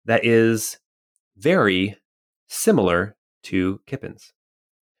face that is very similar to Kippin's.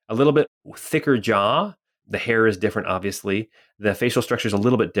 A little bit thicker jaw. The hair is different, obviously. The facial structure is a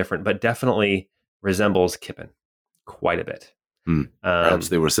little bit different, but definitely resembles Kippen quite a bit. Perhaps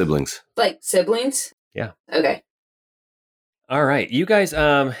they were siblings. Like siblings? Yeah. Okay. All right. You guys,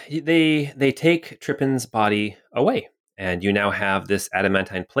 they take Trippin's body away, and you now have this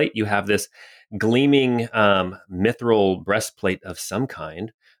adamantine plate. You have this gleaming mithril breastplate of some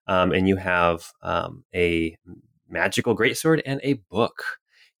kind, and you have a magical greatsword and a book.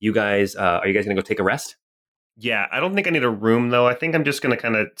 You guys, are you guys going to go take a rest? Yeah, I don't think I need a room, though. I think I'm just going to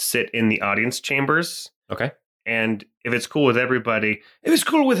kind of sit in the audience chambers. Okay. And if it's cool with everybody,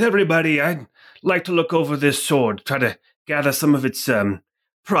 I'd like to look over this sword, try to gather some of its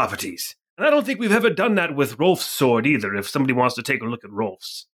properties. And I don't think we've ever done that with Rolf's sword either, if somebody wants to take a look at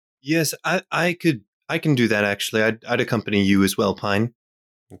Rolf's. Yes, I can do that, actually. I'd accompany you as well, Pine.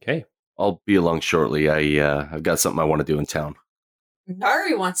 Okay. I'll be along shortly. I've got something I want to do in town.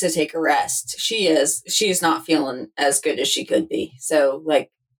 Nari wants to take a rest. She's not feeling as good as she could be. So,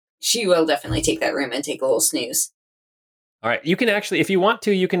 she will definitely take that room and take a little snooze. All right. You can actually, if you want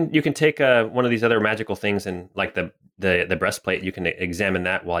to, you can take one of these other magical things, and like the breastplate. You can examine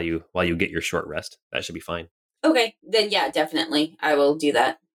that while you get your short rest. That should be fine. Okay, then yeah, definitely, I will do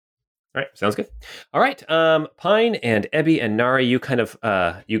that. All right. Sounds good. All right. Pine and Ebby and Nari, you kind of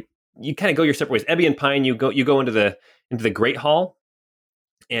you kind of go your separate ways. Ebby and Pine, you go into the Great Hall.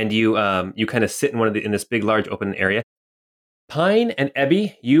 And you kind of sit in this big, large, open area. Pine and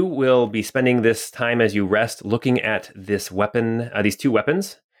Ebby, you will be spending this time as you rest looking at this weapon, these two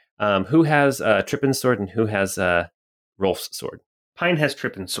weapons. Who has Trippin's sword and who has Rolf's sword? Pine has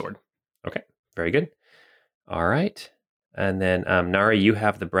Trippin's sword. Okay, very good. All right. And then Nari, you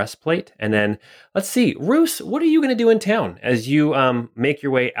have the breastplate. And then let's see, Roos, what are you going to do in town as you make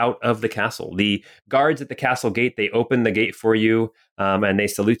your way out of the castle? The guards at the castle gate, they open the gate for you and they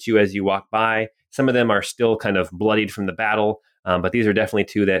salute you as you walk by. Some of them are still kind of bloodied from the battle, but these are definitely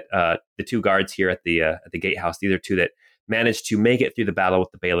the two guards here at the gatehouse. These are two that managed to make it through the battle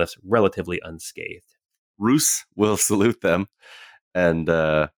with the bailiffs relatively unscathed. Roos will salute them and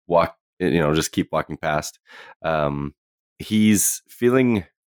walk. Just keep walking past. He's feeling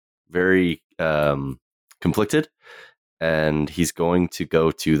very conflicted, and he's going to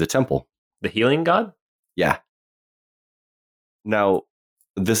go to the temple. The healing god? Yeah. Now,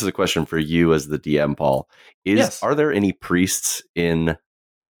 this is a question for you as the DM, Paul. Yes. Are there any priests in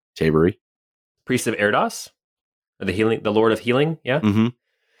Tabery? Priest of Erdos? Or the Lord of Healing? Yeah? Mm-hmm.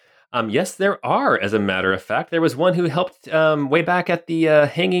 Yes, there are. As a matter of fact, there was one who helped way back at the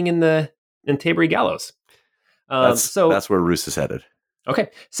hanging in Tabery Gallows. That's where Roos is headed. Okay,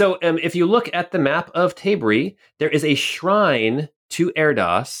 so if you look at the map of Tabery, there is a shrine to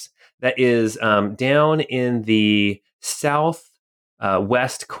Erdos that is down in the south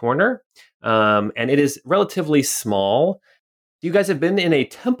west corner, and it is relatively small. You guys have been in a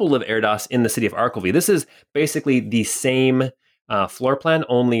temple of Erdos in the city of Arkelvy. This is basically the same floor plan,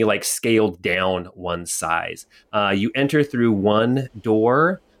 only like scaled down one size. You enter through one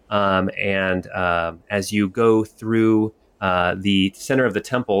door, and as you go through the center of the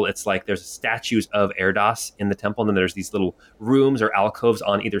temple, it's like there's statues of Erdos in the temple, and then there's these little rooms or alcoves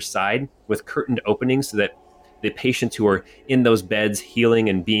on either side with curtained openings so that the patients who are in those beds healing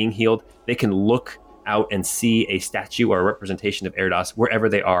and being healed, they can look out and see a statue or a representation of Erdos wherever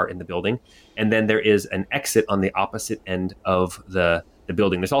they are in the building. And then there is an exit on the opposite end of the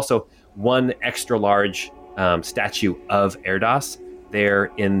building. There's also one extra large statue of Erdos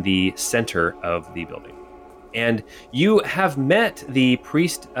there in the center of the building. And you have met the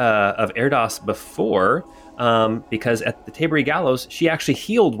priest of Erdos before, because at the Tabery Gallows, she actually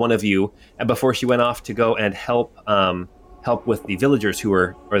healed one of you before she went off to go and help with the villagers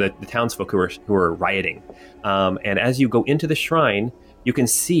or the townsfolk who were rioting. And as you go into the shrine, you can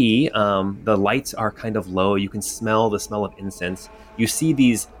see the lights are kind of low. You can smell the smell of incense. You see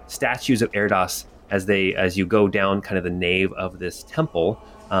these statues of Erdos as you go down kind of the nave of this temple,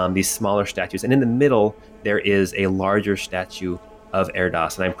 these smaller statues. And in the middle, there is a larger statue of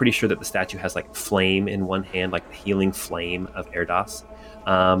Erdos. And I'm pretty sure that the statue has like flame in one hand, like the healing flame of Erdos.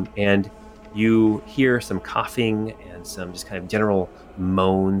 And you hear some coughing and some just kind of general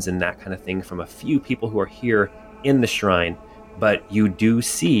moans and that kind of thing from a few people who are here in the shrine. But you do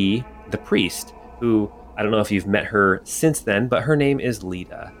see the priest, who, I don't know if you've met her since then, but her name is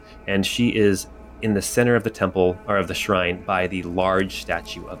Lita. And she is in the center of the temple, or of the shrine, by the large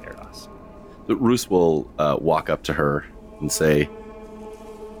statue of Erdos. Roos will walk up to her and say,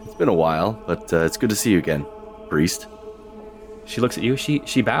 "It's been a while, but it's good to see you again, priest." She looks at you,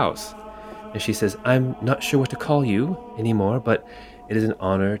 she bows, and she says, "I'm not sure what to call you anymore, but it is an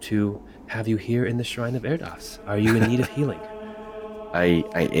honor to have you here in the Shrine of Erdos. Are you in need of healing?" I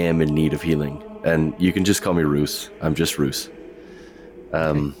am in need of healing, and you can just call me Roos. I'm just Roos.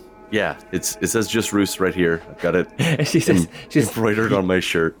 Yeah, it says just Roos right here. I've got it. And she says, she's embroidered on my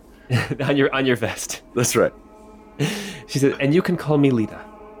shirt. on your vest. That's right. She says, "And you can call me Lita."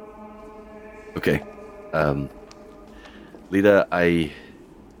 Okay. Lita, I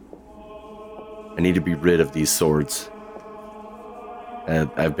need to be rid of these swords. And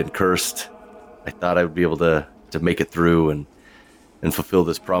I've been cursed. I thought I would be able to make it through and fulfill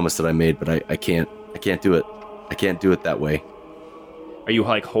this promise that I made, but I can't do it. I can't do it that way. Are you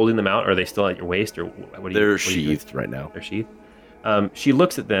like holding them out, or are they still at your waist, or what? They're sheathed right now. They're sheathed. She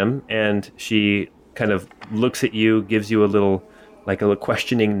looks at them, and she kind of looks at you, gives you a little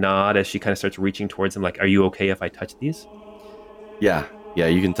questioning nod as she kind of starts reaching towards them. Like, "Are you okay if I touch these?" Yeah,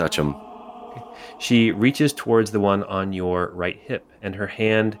 you can touch them. Okay. She reaches towards the one on your right hip, and her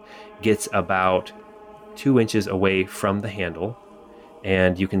hand gets about 2 inches away from the handle,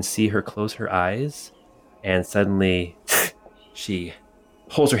 and you can see her close her eyes, and suddenly she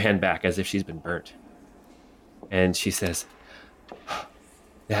pulls her hand back as if she's been burnt. And she says,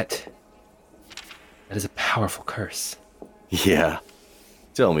 That is a powerful curse." Yeah.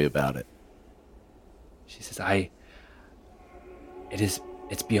 Tell me about it. She says,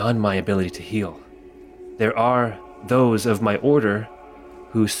 it's beyond my ability to heal. There are those of my order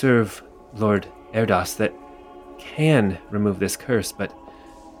who serve Lord Erdos that can remove this curse, but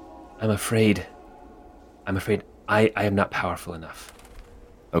I'm afraid I am not powerful enough.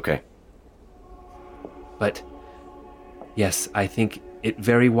 Okay. But yes, I think it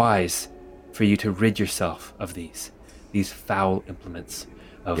very wise for you to rid yourself of these foul implements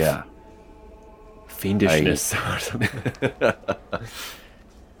of fiendishness or something.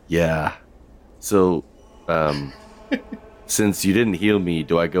 Yeah. So, since you didn't heal me,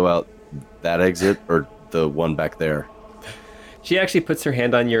 do I go out that exit or the one back there? She actually puts her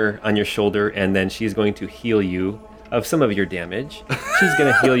hand on your shoulder, and then she's going to heal you of some of your damage. She's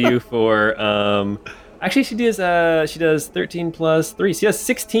going to heal you for actually she does 13 plus 3. She does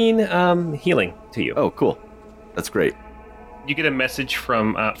 16 healing to you. Oh, cool. That's great. You get a message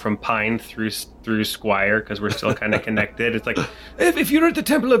from Pine through Squire, because we're still kind of connected. It's like, if you're at the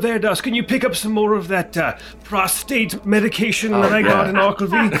Temple of Erdos, can you pick up some more of that prostate medication that I got in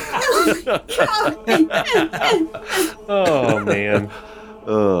Arkelvy? Oh man.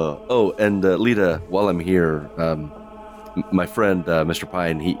 And Lita, while I'm here, My friend, Mr.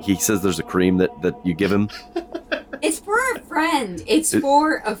 Pine, he says there's a cream that you give him. It's for a friend. It's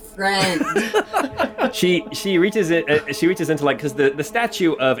for a friend. She reaches into like, because the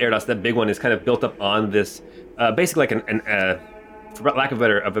statue of Erdos, the big one, is kind of built up on this, basically like for lack of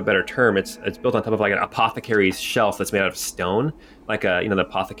a better term, it's built on top of like an apothecary's shelf that's made out of stone, like the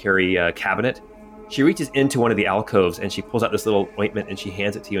apothecary cabinet. She reaches into one of the alcoves and she pulls out this little ointment and she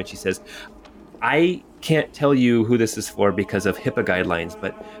hands it to you and she says, "I can't tell you who this is for because of HIPAA guidelines,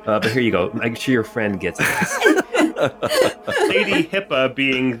 but here you go. I'm sure your friend gets this." Lady HIPAA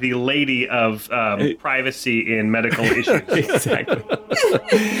being the lady of privacy in medical issues. Exactly.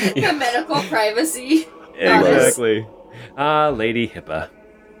 The medical privacy. Exactly. Lady HIPAA.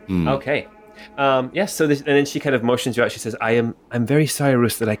 Okay. Yes. So and then she kind of motions you out. She says, I'm very sorry,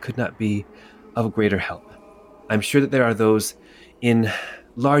 Roos, that I could not be of greater help. I'm sure that there are those in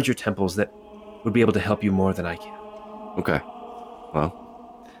larger temples that would be able to help you more than I can." Okay.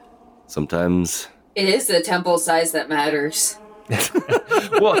 Well, sometimes... It is the temple size that matters.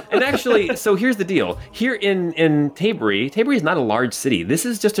 Well, and actually, so here's the deal. Here in Tabury is not a large city. This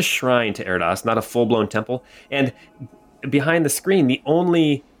is just a shrine to Erdos, not a full-blown temple. And behind the screen, the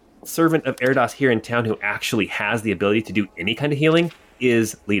only servant of Erdos here in town who actually has the ability to do any kind of healing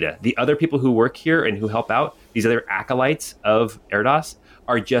is Lita. The other people who work here and who help out, these other acolytes of Erdos,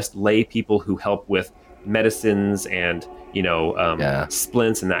 are just lay people who help with medicines and,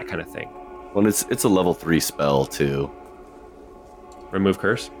 splints and that kind of thing. Well, it's a level 3 spell, too. Remove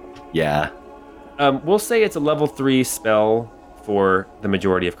curse? Yeah. We'll say it's a level 3 spell for the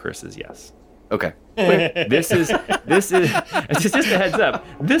majority of curses, yes. Okay. This is just a heads up.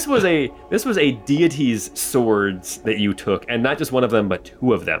 This was a deity's swords that you took, and not just one of them, but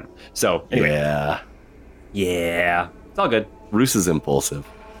 2 of them. So anyway. Yeah. It's all good. Roos is impulsive.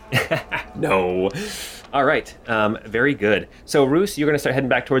 No. All right. Very good. So Roos, you're going to start heading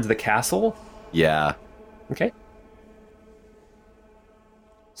back towards the castle? Yeah. Okay.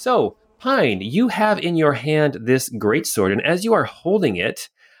 So, Pine, you have in your hand this greatsword, and as you are holding it,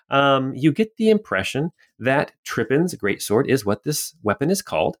 you get the impression that Trippin's greatsword is what this weapon is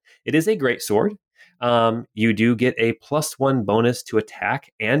called. It is a greatsword. You do get a +1 bonus to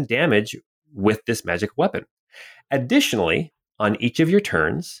attack and damage with this magic weapon. Additionally, on each of your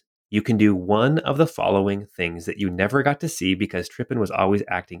turns, you can do one of the following things that you never got to see because Trippin was always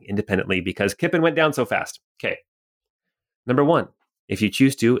acting independently because Kippen went down so fast. Okay. Number 1, if you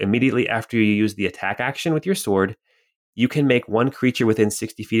choose to, immediately after you use the attack action with your sword, you can make one creature within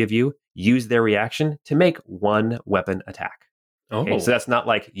 60 feet of you use their reaction to make one weapon attack. Okay? So that's not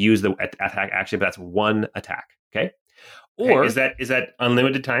like use the attack action, but that's one attack. Okay. Or is that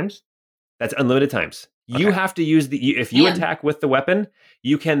unlimited times? That's unlimited times. Okay. You have to use if you attack with the weapon,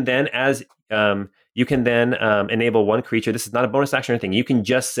 you can then enable one creature. This is not a bonus action or anything. You can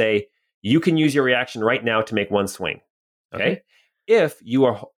just say you can use your reaction right now to make one swing. Okay. If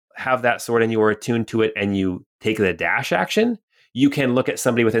you have that sword and you are attuned to it and you take the dash action, you can look at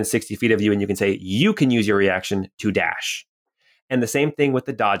somebody within 60 feet of you and you can say you can use your reaction to dash. And the same thing with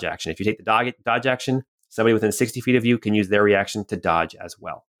the dodge action. If you take the dodge action, somebody within 60 feet of you can use their reaction to dodge as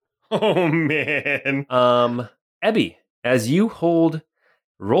well. Oh, man. Ebby, as you hold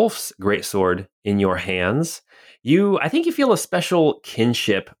Rolf's greatsword in your hands, I think you feel a special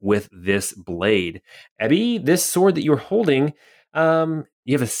kinship with this blade. Ebby, this sword that you're holding, you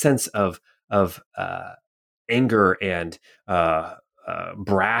have a sense of anger and brashness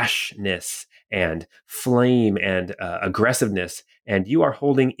and flame and aggressiveness, and you are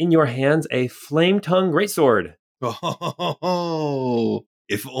holding in your hands a flame-tongue greatsword. Oh,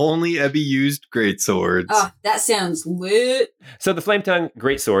 if only Ebby used greatswords. Oh, that sounds lit. So the flame-tongue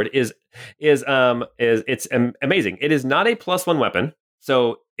greatsword is amazing. It is not a +1 weapon,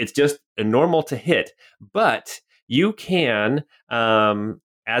 so it's just a normal to hit, but you can,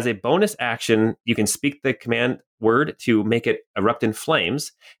 as a bonus action, you can speak the command word to make it erupt in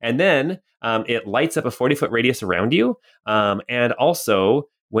flames, and then it lights up a 40-foot radius around you. And also,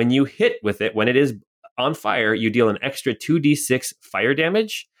 when you hit with it, when it is on fire, you deal an extra 2d6 fire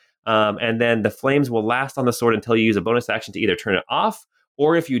damage, and then the flames will last on the sword until you use a bonus action to either turn it off,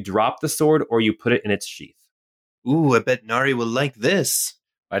 or if you drop the sword, or you put it in its sheath. Ooh, I bet Nari will like this.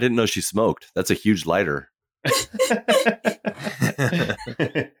 I didn't know she smoked. That's a huge lighter.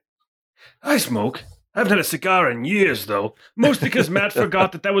 I smoke. I haven't had a cigar in years, though. Mostly because Matt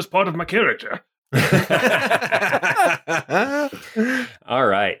forgot that was part of my character. All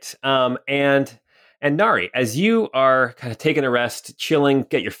right. And And Nari, as you are kind of taking a rest, chilling,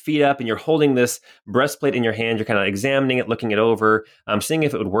 get your feet up, and you're holding this breastplate in your hand, you're kind of examining it, looking it over, seeing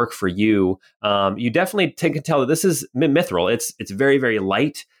if it would work for you. You definitely can tell that this is mithril. It's very, very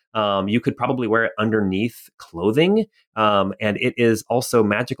light. You could probably wear it underneath clothing, and it is also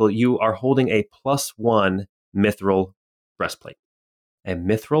magical. You are holding a +1 mithril breastplate. A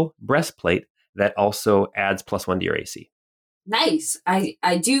mithril breastplate that also adds +1 to your AC. Nice.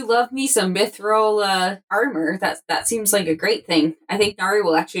 I do love me some mithril armor. That seems like a great thing. I think Nari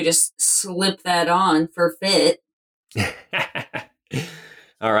will actually just slip that on for fit.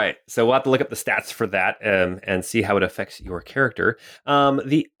 All right. So we'll have to look up the stats for that and see how it affects your character.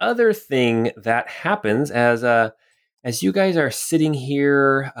 The other thing that happens as you guys are sitting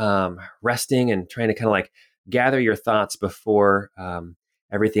here resting and trying to kind of like gather your thoughts before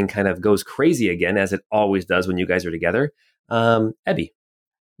everything kind of goes crazy again, as it always does when you guys are together. Ebby.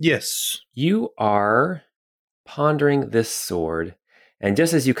 Yes. You are pondering this sword, and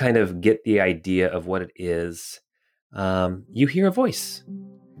just as you kind of get the idea of what it is, you hear a voice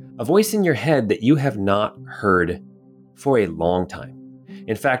in your head that you have not heard for a long time.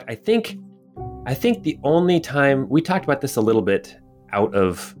 In fact, I think the only time we talked about this a little bit out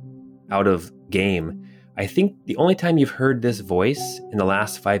of game, I think the only time you've heard this voice in the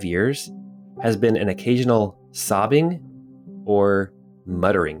last 5 years has been an occasional sobbing or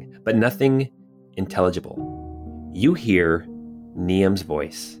muttering, but nothing intelligible. You hear Niam's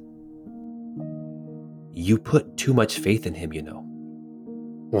voice. You put too much faith in him, you know.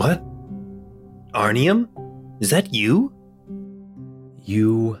 What? Arnium? Is that you?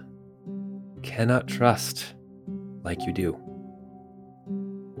 You cannot trust like you do.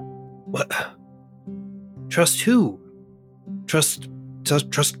 What? Trust who? Trust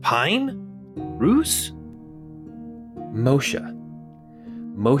Pine? Roos? Moshe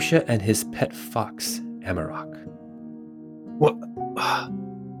and his pet fox, Amarok. What?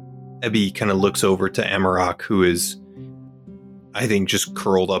 Ebby kind of looks over to Amarok, who is, I think, just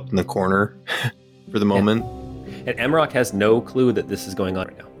curled up in the corner for the moment. And Amarok has no clue that this is going on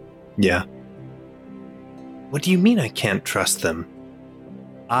right now. Yeah. What do you mean I can't trust them?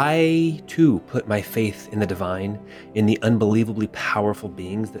 I, too, put my faith in the divine, in the unbelievably powerful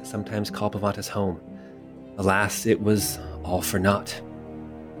beings that sometimes call Pavantis home. Alas, it was all for naught.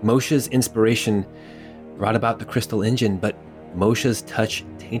 Moshe's inspiration brought about the crystal engine, but Moshe's touch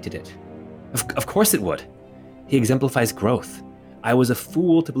tainted it. Of course it would. He exemplifies growth. I was a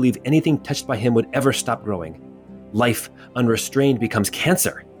fool to believe anything touched by him would ever stop growing. Life unrestrained becomes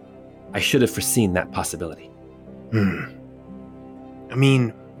cancer. I should have foreseen that possibility. I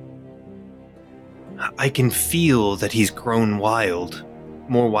mean, I can feel that he's grown wild,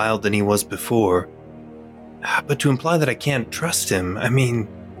 more wild than he was before. But to imply that I can't trust him, I mean,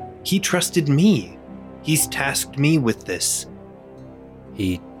 he trusted me. He's tasked me with this.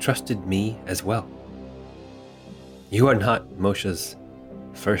 He trusted me as well. You are not Moshe's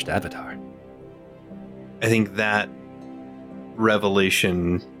first avatar. I think that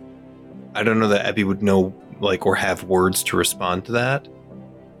revelation, I don't know that Ebby would know, like, or have words to respond to that.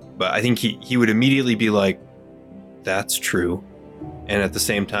 But I think he would immediately be like, that's true. And at the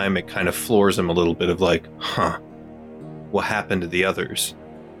same time, it kind of floors him a little bit of like, what happened to the others?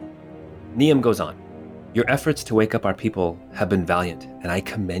 Niam goes on. Your efforts to wake up our people have been valiant, and I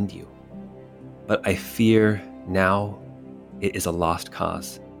commend you. But I fear now it is a lost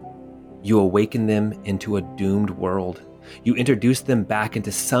cause. You awaken them into a doomed world. You introduce them back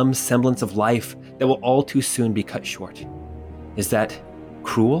into some semblance of life that will all too soon be cut short. Is that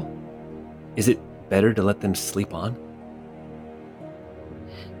cruel? Is it better to let them sleep on?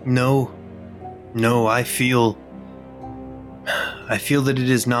 No, I feel that it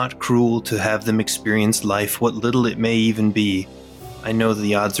is not cruel to have them experience life, what little it may even be. I know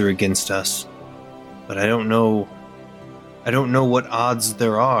the odds are against us, but I don't know what odds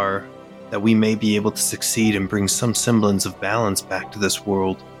there are that we may be able to succeed and bring some semblance of balance back to this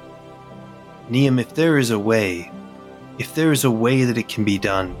world. Niam, if there is a way that it can be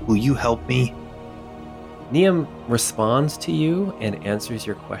done, will you help me? Niam responds to you and answers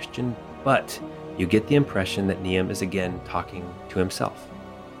your question, but you get the impression that Niam is again talking to himself.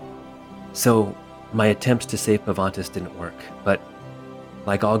 So, my attempts to save Pavantis didn't work, but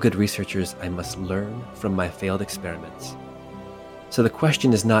like all good researchers, I must learn from my failed experiments. So the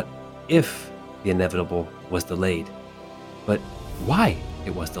question is not if the inevitable was delayed, but why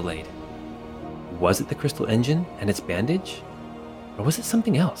it was delayed. Was it the crystal engine and its bandage? Or was it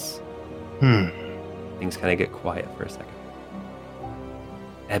something else? Things kind of get quiet for a second.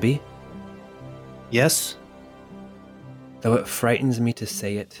 Ebby? Yes? Though it frightens me to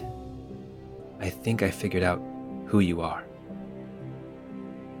say it, I think I figured out who you are.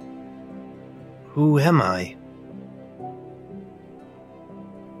 Who am I?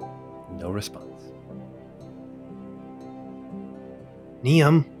 No response.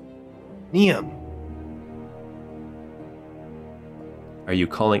 Niam. Are you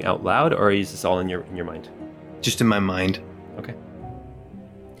calling out loud, or is this all in your mind? Just in my mind. Okay.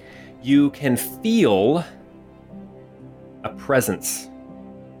 You can feel a presence.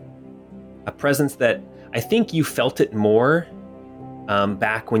 A presence that I think you felt it more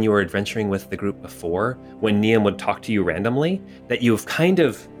back when you were adventuring with the group before, when Niam would talk to you randomly, that you've kind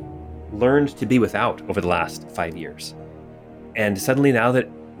of learned to be without over the last 5 years. And suddenly now that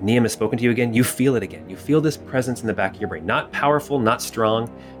Niam has spoken to you again, you feel it again. You feel this presence in the back of your brain. Not powerful, not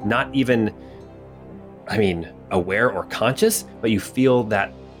strong, not even, aware or conscious, but you feel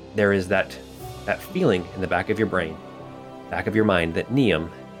that there is that feeling in the back of your brain, back of your mind, that Niam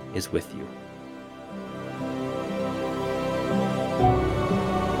is with you.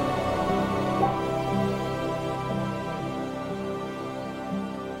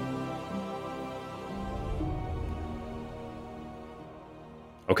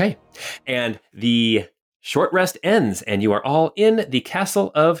 Okay, and the short rest ends, and you are all in the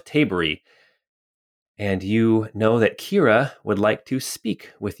castle of Tabery. And you know that Kira would like to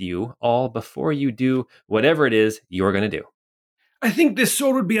speak with you all before you do whatever it is you're going to do. I think this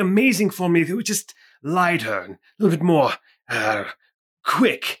sword would be amazing for me if it was just lighter and a little bit more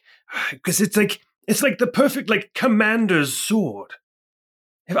quick, because it's like the perfect commander's sword.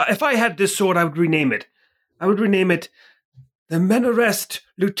 If I had this sword, I would rename it. The Menarest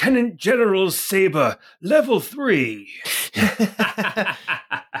Lieutenant General's Saber, Level 3.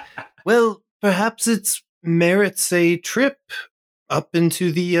 Well, perhaps it merits a trip up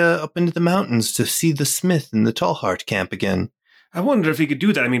into the mountains to see the smith in the Tallheart camp again. I wonder if he could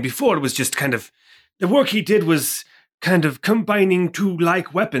do that. Before it was just the work he did was kind of combining two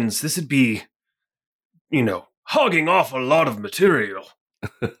like weapons. This would be, hogging off a lot of material.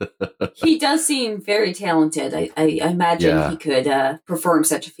 He does seem very talented. I imagine he could perform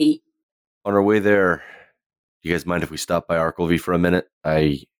such a feat. On our way there, do you guys mind if we stop by Arkelvy for a minute?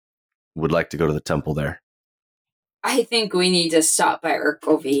 I would like to go to the temple there. I think we need to stop by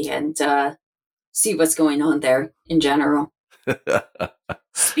Arkelvy and see what's going on there in general.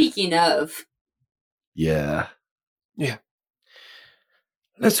 Speaking of. Yeah.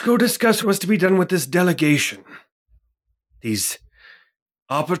 Let's go discuss what's to be done with this delegation. These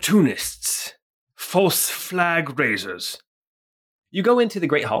opportunists, false flag raisers. You go into the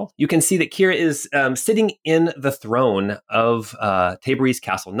Great Hall. You can see that Kira is sitting in the throne of Tabery's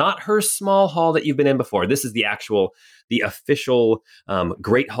castle, not her small hall that you've been in before. This is the official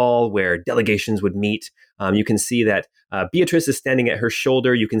Great Hall where delegations would meet. You can see that Beatrice is standing at her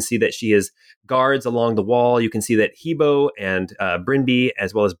shoulder. You can see that she has guards along the wall. You can see that Hebo and Brinby,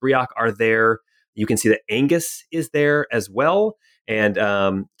 as well as Brioc, are there. You can see that Angus is there as well. And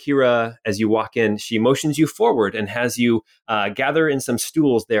Kira, as you walk in, she motions you forward and has you gather in some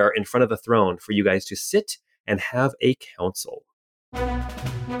stools there in front of the throne for you guys to sit and have a council.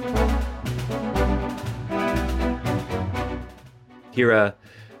 Kira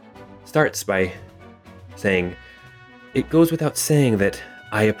starts by saying, "It goes without saying that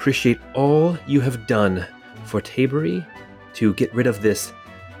I appreciate all you have done for Tabery to get rid of this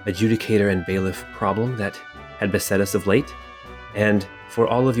adjudicator and bailiff problem that had beset us of late. And for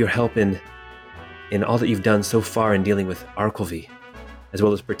all of your help in all that you've done so far in dealing with Arkelvy, as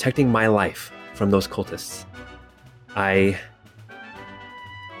well as protecting my life from those cultists. I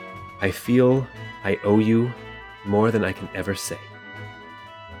feel I owe you more than I can ever say."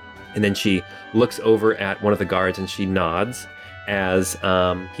 And then she looks over at one of the guards and she nods as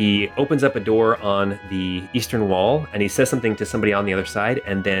he opens up a door on the eastern wall and he says something to somebody on the other side.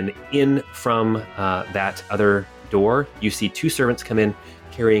 And then in from that other door, you see two servants come in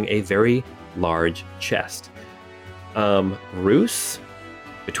carrying a very large chest. Roos,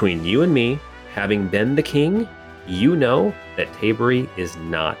 between you and me, having been the king, you know that Tabery is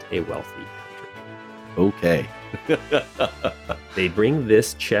not a wealthy country. Okay. They bring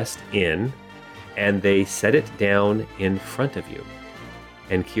this chest in and they set it down in front of you.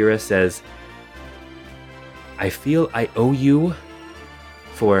 And Kira says, "I feel I owe you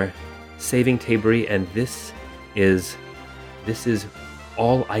for saving Tabery, and this is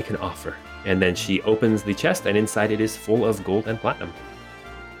all I can offer." And then she opens the chest, and inside it is full of gold and platinum.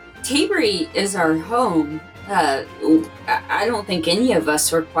 Tabery is our home. I don't think any of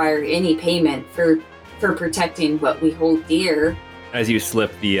us require any payment for protecting what we hold dear. as you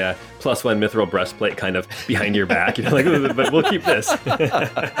slip the +1 mithril breastplate kind of behind your back. You're like, but we'll keep this.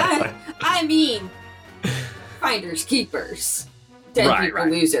 I mean, finders keepers. Dead Right, people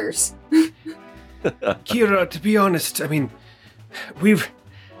right. losers. Kira, to be honest, I mean,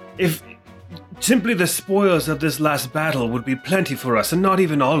 if simply the spoils of this last battle would be plenty for us, and not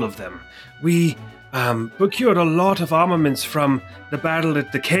even all of them. We procured a lot of armaments from the battle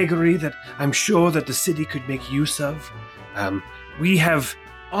at the Keggery that I'm sure that the city could make use of. We have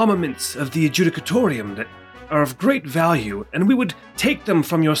armaments of the Adjudicatorium that are of great value, and we would take them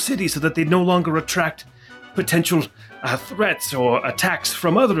from your city so that they no longer attract potential threats or attacks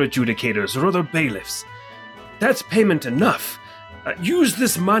from other adjudicators or other bailiffs. That's payment enough. Use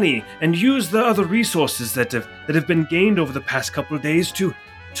this money and use the other resources that have been gained over the past couple of days to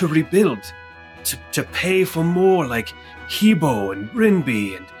rebuild, to pay for more like Hebo and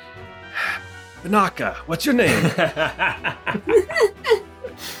Brinby and Banaka. What's your name?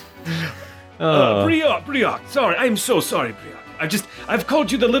 Briok. Sorry, I'm so sorry, Briok. I've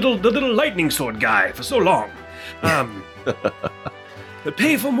called you the little lightning sword guy for so long. But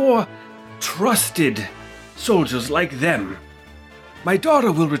pay for more trusted soldiers like them. My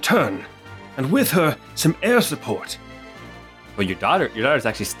daughter will return, and with her, some air support. Well, your daughter's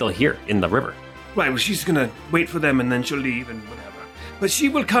actually still here in the river. Right, well, she's gonna wait for them and then she'll leave and whatever. But she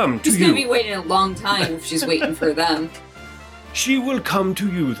will come to She's you. gonna be waiting a long time if she's waiting for them. She will come to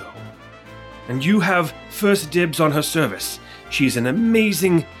you, though. And you have first dibs on her service. She's an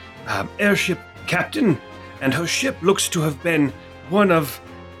amazing airship captain, and her ship looks to have been one of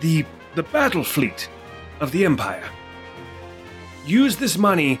the battle fleet of the Empire. Use this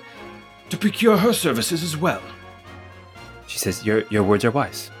money to procure her services as well. She says, your words are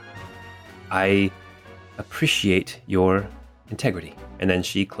wise. I appreciate your integrity. And then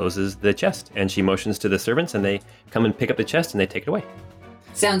she closes the chest, and she motions to the servants, and they come and pick up the chest, and they take it away.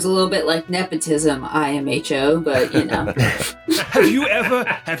 Sounds a little bit like nepotism, IMHO, but you know. Have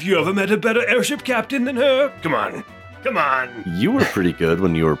you ever met a better airship captain than her? Come on. You were pretty good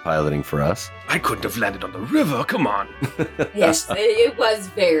when you were piloting for us. I couldn't have landed on the river. Come on. Yes, it was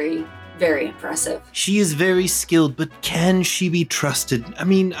very, very impressive. She is very skilled, but can she be trusted? I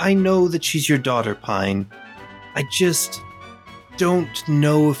mean, I know that she's your daughter, Pine. I just don't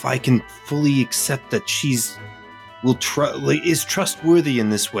know if I can fully accept that is trustworthy in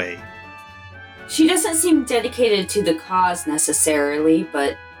this way. She doesn't seem dedicated to the cause necessarily,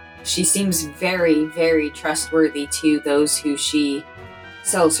 but she seems very, very trustworthy to those who she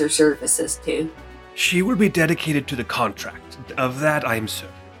sells her services to. She will be dedicated to the contract. Of that, I am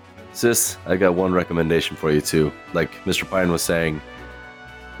certain. Sis, I got one recommendation for you too. Like Mr. Pine was saying,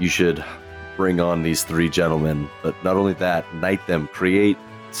 you should bring on these 3 gentlemen, but not only that, knight them, create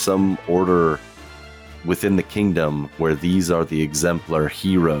some order within the kingdom where these are the exemplar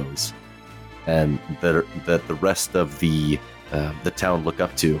heroes and that the rest of the town look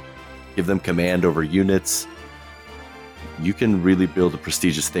up to. Give them command over units. You can really build a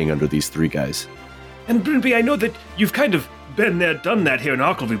prestigious thing under these 3 guys. And Brinby, I know that you've kind of been there, done that here in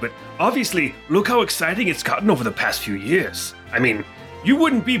Arklevy, but obviously, look how exciting it's gotten over the past few years. I mean, you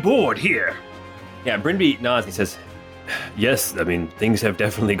wouldn't be bored here. Yeah, Brinby nods and he says, yes, I mean, things have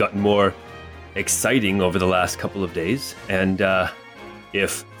definitely gotten more exciting over the last couple of days. And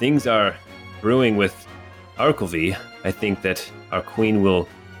if things are brewing with Arklevy, I think that our queen will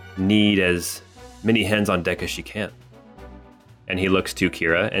need as many hands on deck as she can. And he looks to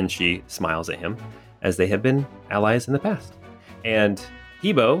Kira and she smiles at him, as they have been allies in the past. And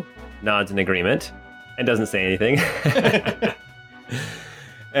Hebo nods in agreement and doesn't say anything.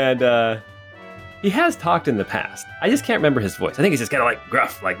 And he has talked in the past. I just can't remember his voice. I think he's just kind of like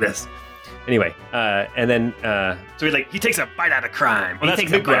gruff, like this. Anyway, and then So he takes a bite out of crime. he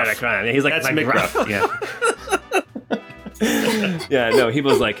takes a bite out of crime. And he's like, That's like McGruff. gruff. Yeah. Yeah, no,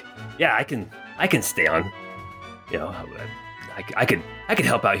 Hebo's like, yeah, I can stay on. You know, I could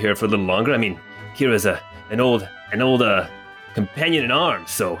help out here for a little longer. I mean, Kira's an old companion in arms,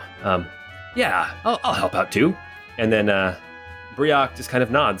 so yeah, I'll help out too. And then Briok just kind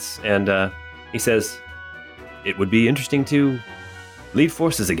of nods and he says, "It would be interesting to lead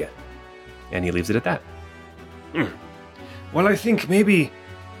forces again," and he leaves it at that. Well, I think maybe,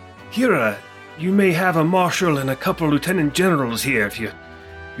 Kira, you may have a marshal and a couple lieutenant generals here if you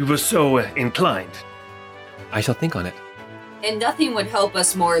were so inclined. I shall think on it. And nothing would help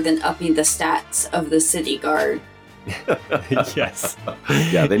us more than upping the stats of the city guard. Yes.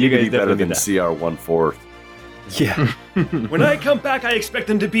 Yeah, they You need to guys be better definitely than did CR 1/4. Yeah. When I come back, I expect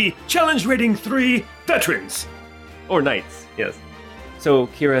them to be challenge rating 3 veterans. Or knights, yes. So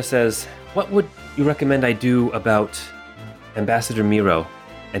Kira says, what would you recommend I do about Ambassador Miro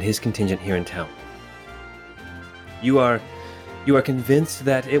and his contingent here in town. You are convinced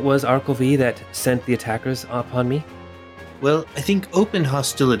that it was Arkelvy that sent the attackers upon me? Well, I think open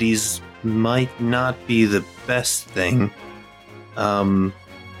hostilities might not be the best thing. So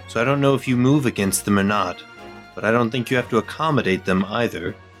I don't know if you move against them or not, but I don't think you have to accommodate them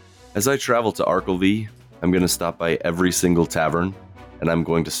either. As I travel to Arkelvy, I'm going to stop by every single tavern, and I'm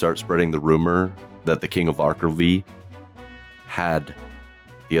going to start spreading the rumor that the king of Arkelvy had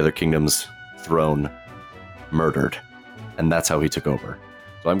the other kingdom's throne murdered, and that's how he took over.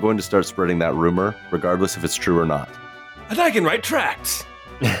 So I'm going to start spreading that rumor, regardless if it's true or not. And I can write tracts.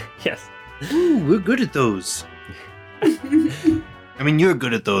 Yes. Ooh, we're good at those. I mean, you're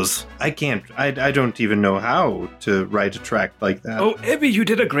good at those. I can't. I don't even know how to write a tract like that. Oh, Ebby, you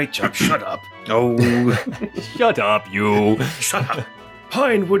did a great job. Shut up. Oh. Shut up, you. Shut up.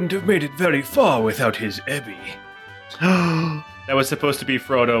 Pine wouldn't have made it very far without his Ebby. That was supposed to be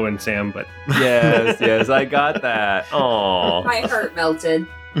Frodo and Sam, but... Yes, I got that. Aww. My heart melted.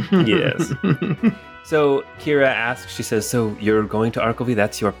 Yes. So Kira asks, she says, so you're going to Arkelvy,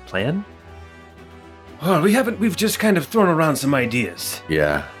 that's your plan? Well, we've just kind of thrown around some ideas.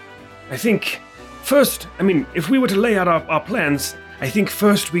 Yeah. I think first, if we were to lay out our plans, I think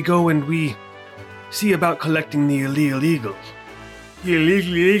first we go and we see about collecting the illegal.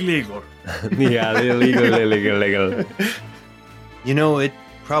 Illegal. Yeah, illegal. You know, it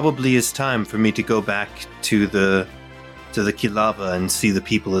probably is time for me to go back to the Kilava and see the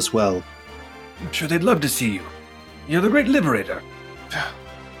people as well. I'm sure they'd love to see you. You're the great liberator.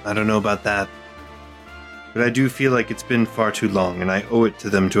 I don't know about that. But I do feel like it's been far too long, and I owe it to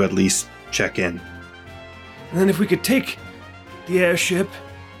them to at least check in. And then if we could take the airship,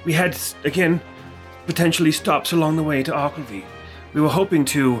 we had, again, potentially stops along the way to Arkelvy. We were hoping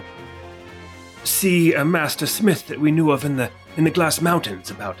to see a master smith that we knew of in the Glass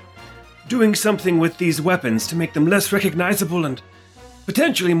Mountains about doing something with these weapons to make them less recognizable and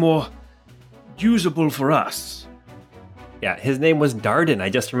potentially more usable for us. Yeah, his name was Darden. I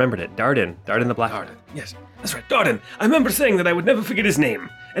just remembered it. Darden the Black. Darden. Yes, that's right. Darden. I remember saying that I would never forget his name,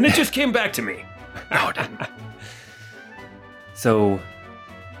 and it just came back to me. Darden. So,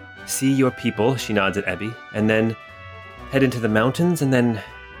 see your people, she nods at Ebby, and then head into the mountains and then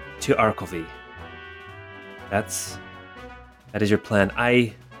to Arkelvy. That is your plan.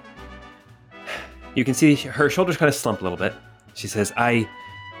 You can see her shoulders kind of slump a little bit. She says, I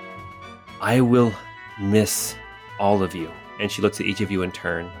will miss all of you. And she looks at each of you in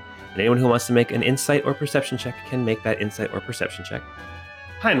turn. And anyone who wants to make an insight or perception check can make that insight or perception check.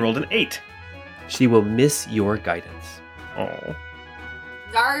 Pine rolled an 8. She will miss your guidance. Oh.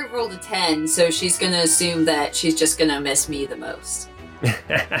 Dari rolled a 10, so she's going to assume that she's just going to miss me the most.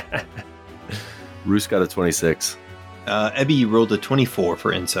 Roos got a 26. Ebby rolled a 24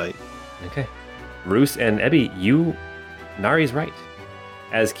 for insight. Okay. Roos and Ebby, Nari's right.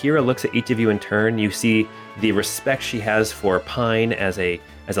 As Kira looks at each of you in turn, you see the respect she has for Pine as a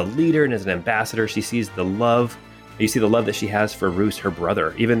leader and as an ambassador. She sees the love. You see the love that she has for Roos, her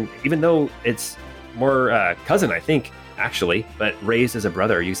brother, even though it's more cousin, I think, actually, but raised as a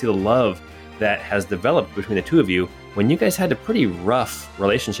brother. You see the love that has developed between the two of you when you guys had a pretty rough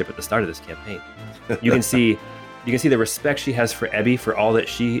relationship at the start of this campaign. You can see the respect she has for Ebby, for all that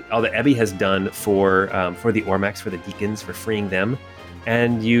Ebby has done for the Ormax, for the Deacons, for freeing them.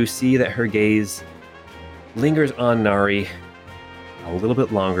 And you see that her gaze lingers on Nari a little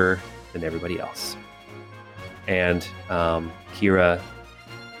bit longer than everybody else. And Kira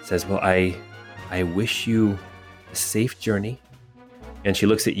says, well, I wish you a safe journey. And she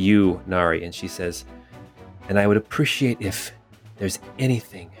looks at you, Nari, and she says, and I would appreciate if there's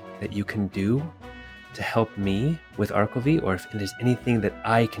anything that you can do to help me with Arkelvy, or if there's anything that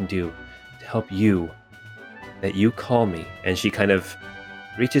I can do to help you, that you call me. And she kind of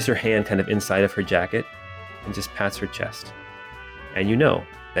reaches her hand kind of inside of her jacket and just pats her chest. And you know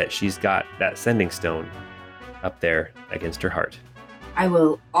that she's got that sending stone up there against her heart. I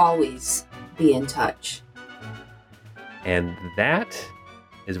will always be in touch. And that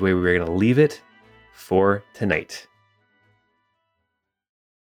is where we're going to leave it for tonight.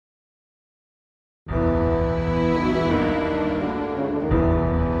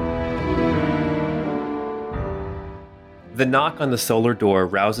 The knock on the solar door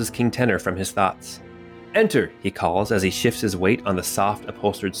rouses King Tenor from his thoughts. Enter, he calls as he shifts his weight on the soft,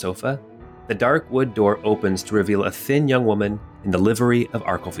 upholstered sofa. The dark wood door opens to reveal a thin young woman in the livery of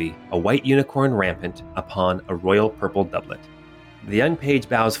Arkelvy, a white unicorn rampant upon a royal purple doublet. The young page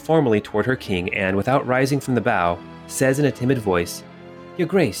bows formally toward her king and, without rising from the bow, says in a timid voice, Your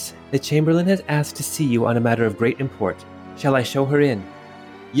Grace, the Chamberlain has asked to see you on a matter of great import. Shall I show her in?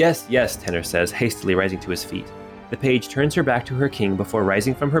 Yes, yes, Tenor says, hastily rising to his feet. The page turns her back to her king before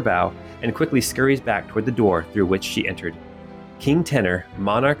rising from her bow and quickly scurries back toward the door through which she entered. King Tenor,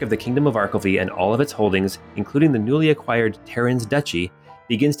 monarch of the Kingdom of Arkelvy and all of its holdings, including the newly acquired Terran's Duchy,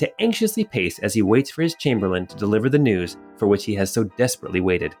 begins to anxiously pace as he waits for his chamberlain to deliver the news for which he has so desperately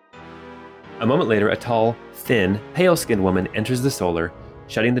waited. A moment later, a tall, thin, pale-skinned woman enters the solar,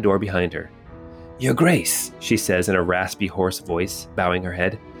 shutting the door behind her. Your Grace, she says in a raspy, hoarse voice, bowing her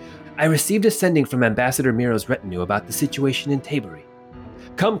head, I received a sending from Ambassador Miro's retinue about the situation in Tabery.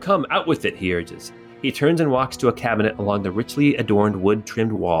 Come, out with it, he urges. He turns and walks to a cabinet along the richly adorned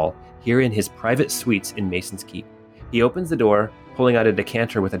wood-trimmed wall, here in his private suites in Mason's Keep. He opens the door, pulling out a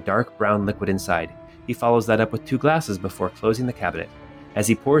decanter with a dark brown liquid inside. He follows that up with 2 glasses before closing the cabinet. As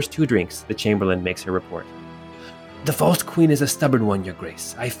he pours 2 drinks, the chamberlain makes her report. The false queen is a stubborn one, Your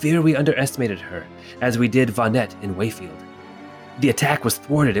Grace. I fear we underestimated her, as we did Vonnet in Wayfield. The attack was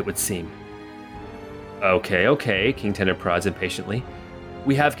thwarted, it would seem. Okay, King Tenor prods impatiently.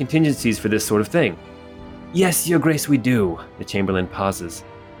 We have contingencies for this sort of thing. Yes, Your Grace, we do. The chamberlain pauses.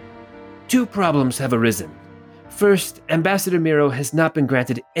 2 problems have arisen. First, Ambassador Miro has not been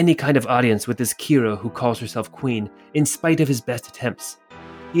granted any kind of audience with this Kira who calls herself queen, in spite of his best attempts.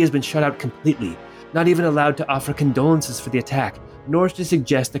 He has been shut out completely, not even allowed to offer condolences for the attack, nor to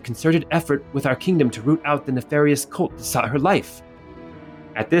suggest a concerted effort with our kingdom to root out the nefarious cult that sought her life.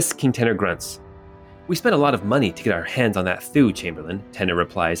 At this, King Tenor grunts. We spent a lot of money to get our hands on that Thu, Chamberlain, Tenor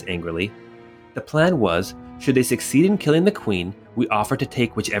replies angrily. The plan was, should they succeed in killing the queen, we offer to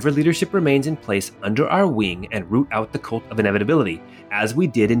take whichever leadership remains in place under our wing and root out the cult of inevitability, as we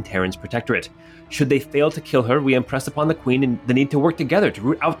did in Terran's protectorate. Should they fail to kill her, we impress upon the queen and the need to work together to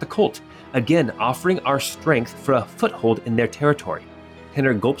root out the cult, again offering our strength for a foothold in their territory.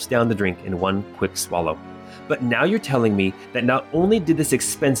 Tenor gulps down the drink in one quick swallow. But now you're telling me that not only did this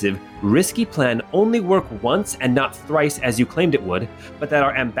expensive, risky plan only work once and not thrice as you claimed it would, but that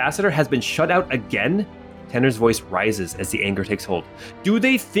our ambassador has been shut out again? Tenor's voice rises as the anger takes hold. Do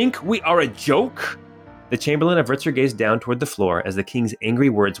they think we are a joke? The chamberlain averts her gaze down toward the floor as the king's angry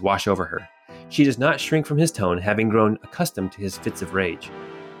words wash over her. She does not shrink from his tone, having grown accustomed to his fits of rage.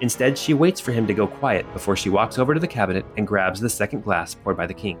 Instead, she waits for him to go quiet before she walks over to the cabinet and grabs the second glass poured by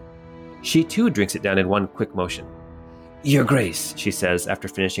the king. She too drinks it down in one quick motion. Your Grace, she says after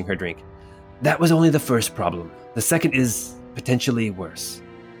finishing her drink, that was only the first problem. The second is potentially worse.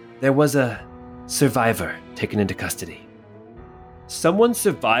 There was a survivor taken into custody. Someone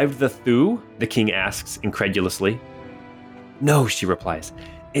survived the Thu? The king asks incredulously. No, she replies.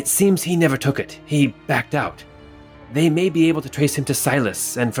 It seems he never took it. He backed out. They may be able to trace him to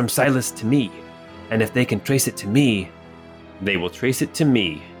Silas, and from Silas to me. And if they can trace it to me... They will trace it to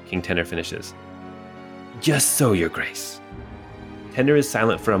me, King Tenor finishes. Just so, Your Grace. Tenor is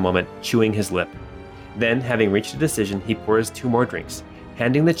silent for a moment, chewing his lip. Then, having reached a decision, he pours 2 more drinks,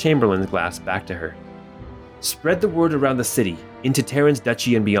 handing the chamberlain's glass back to her. Spread the word around the city, into Terran's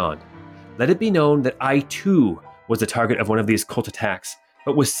Duchy and beyond. Let it be known that I, too, was the target of one of these cult attacks,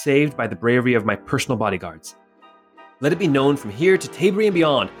 but was saved by the bravery of my personal bodyguards. Let it be known from here to Tabery and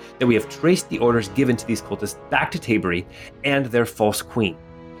beyond that we have traced the orders given to these cultists back to Tabery and their false queen.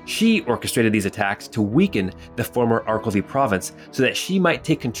 She orchestrated these attacks to weaken the former Arkelvy province so that she might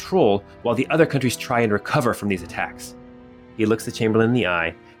take control while the other countries try and recover from these attacks. He looks the chamberlain in the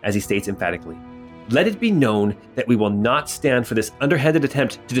eye as he states emphatically, Let it be known that we will not stand for this underhanded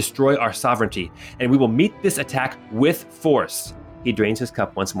attempt to destroy our sovereignty, and we will meet this attack with force. He drains his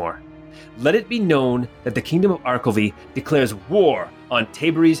cup once more. Let it be known that the Kingdom of Arkelvy declares war on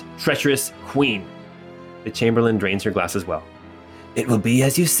Tabery's treacherous queen. The chamberlain drains her glass as well. It will be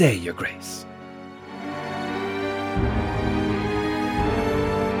as you say, Your Grace.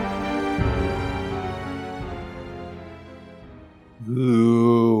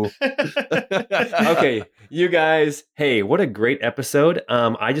 Ooh. Okay, you guys, hey, what a great episode.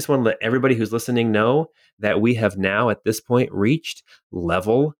 I just want to let everybody who's listening know that we have now at this point reached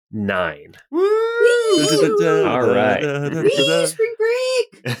level 9. All right. Spring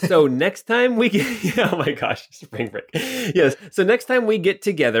break. So next time we get, oh my gosh, spring break. Yes. So next time we get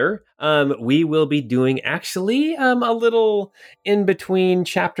together, we will be doing actually a little in between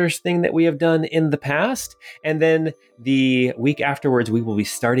chapters thing that we have done in the past. And then the week afterwards, we will be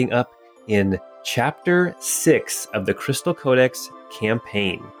starting up in chapter 6 of the Crystal Codex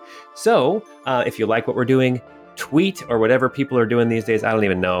campaign. So if you like what we're doing, tweet or whatever people are doing these days. I don't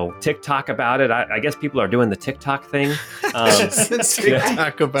even know. TikTok about it. I guess people are doing the TikTok thing.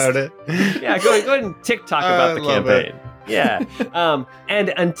 TikTok about it. Yeah, go ahead and TikTok about the campaign. It. Yeah. And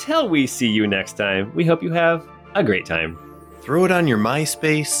until we see you next time, we hope you have A great time. Throw it on your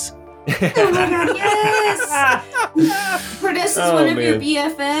MySpace. Oh my god, yes! Prudus is Oh, one of your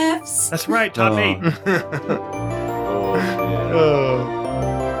man. BFFs. That's right, top Oh. 8. Oh, man. Oh.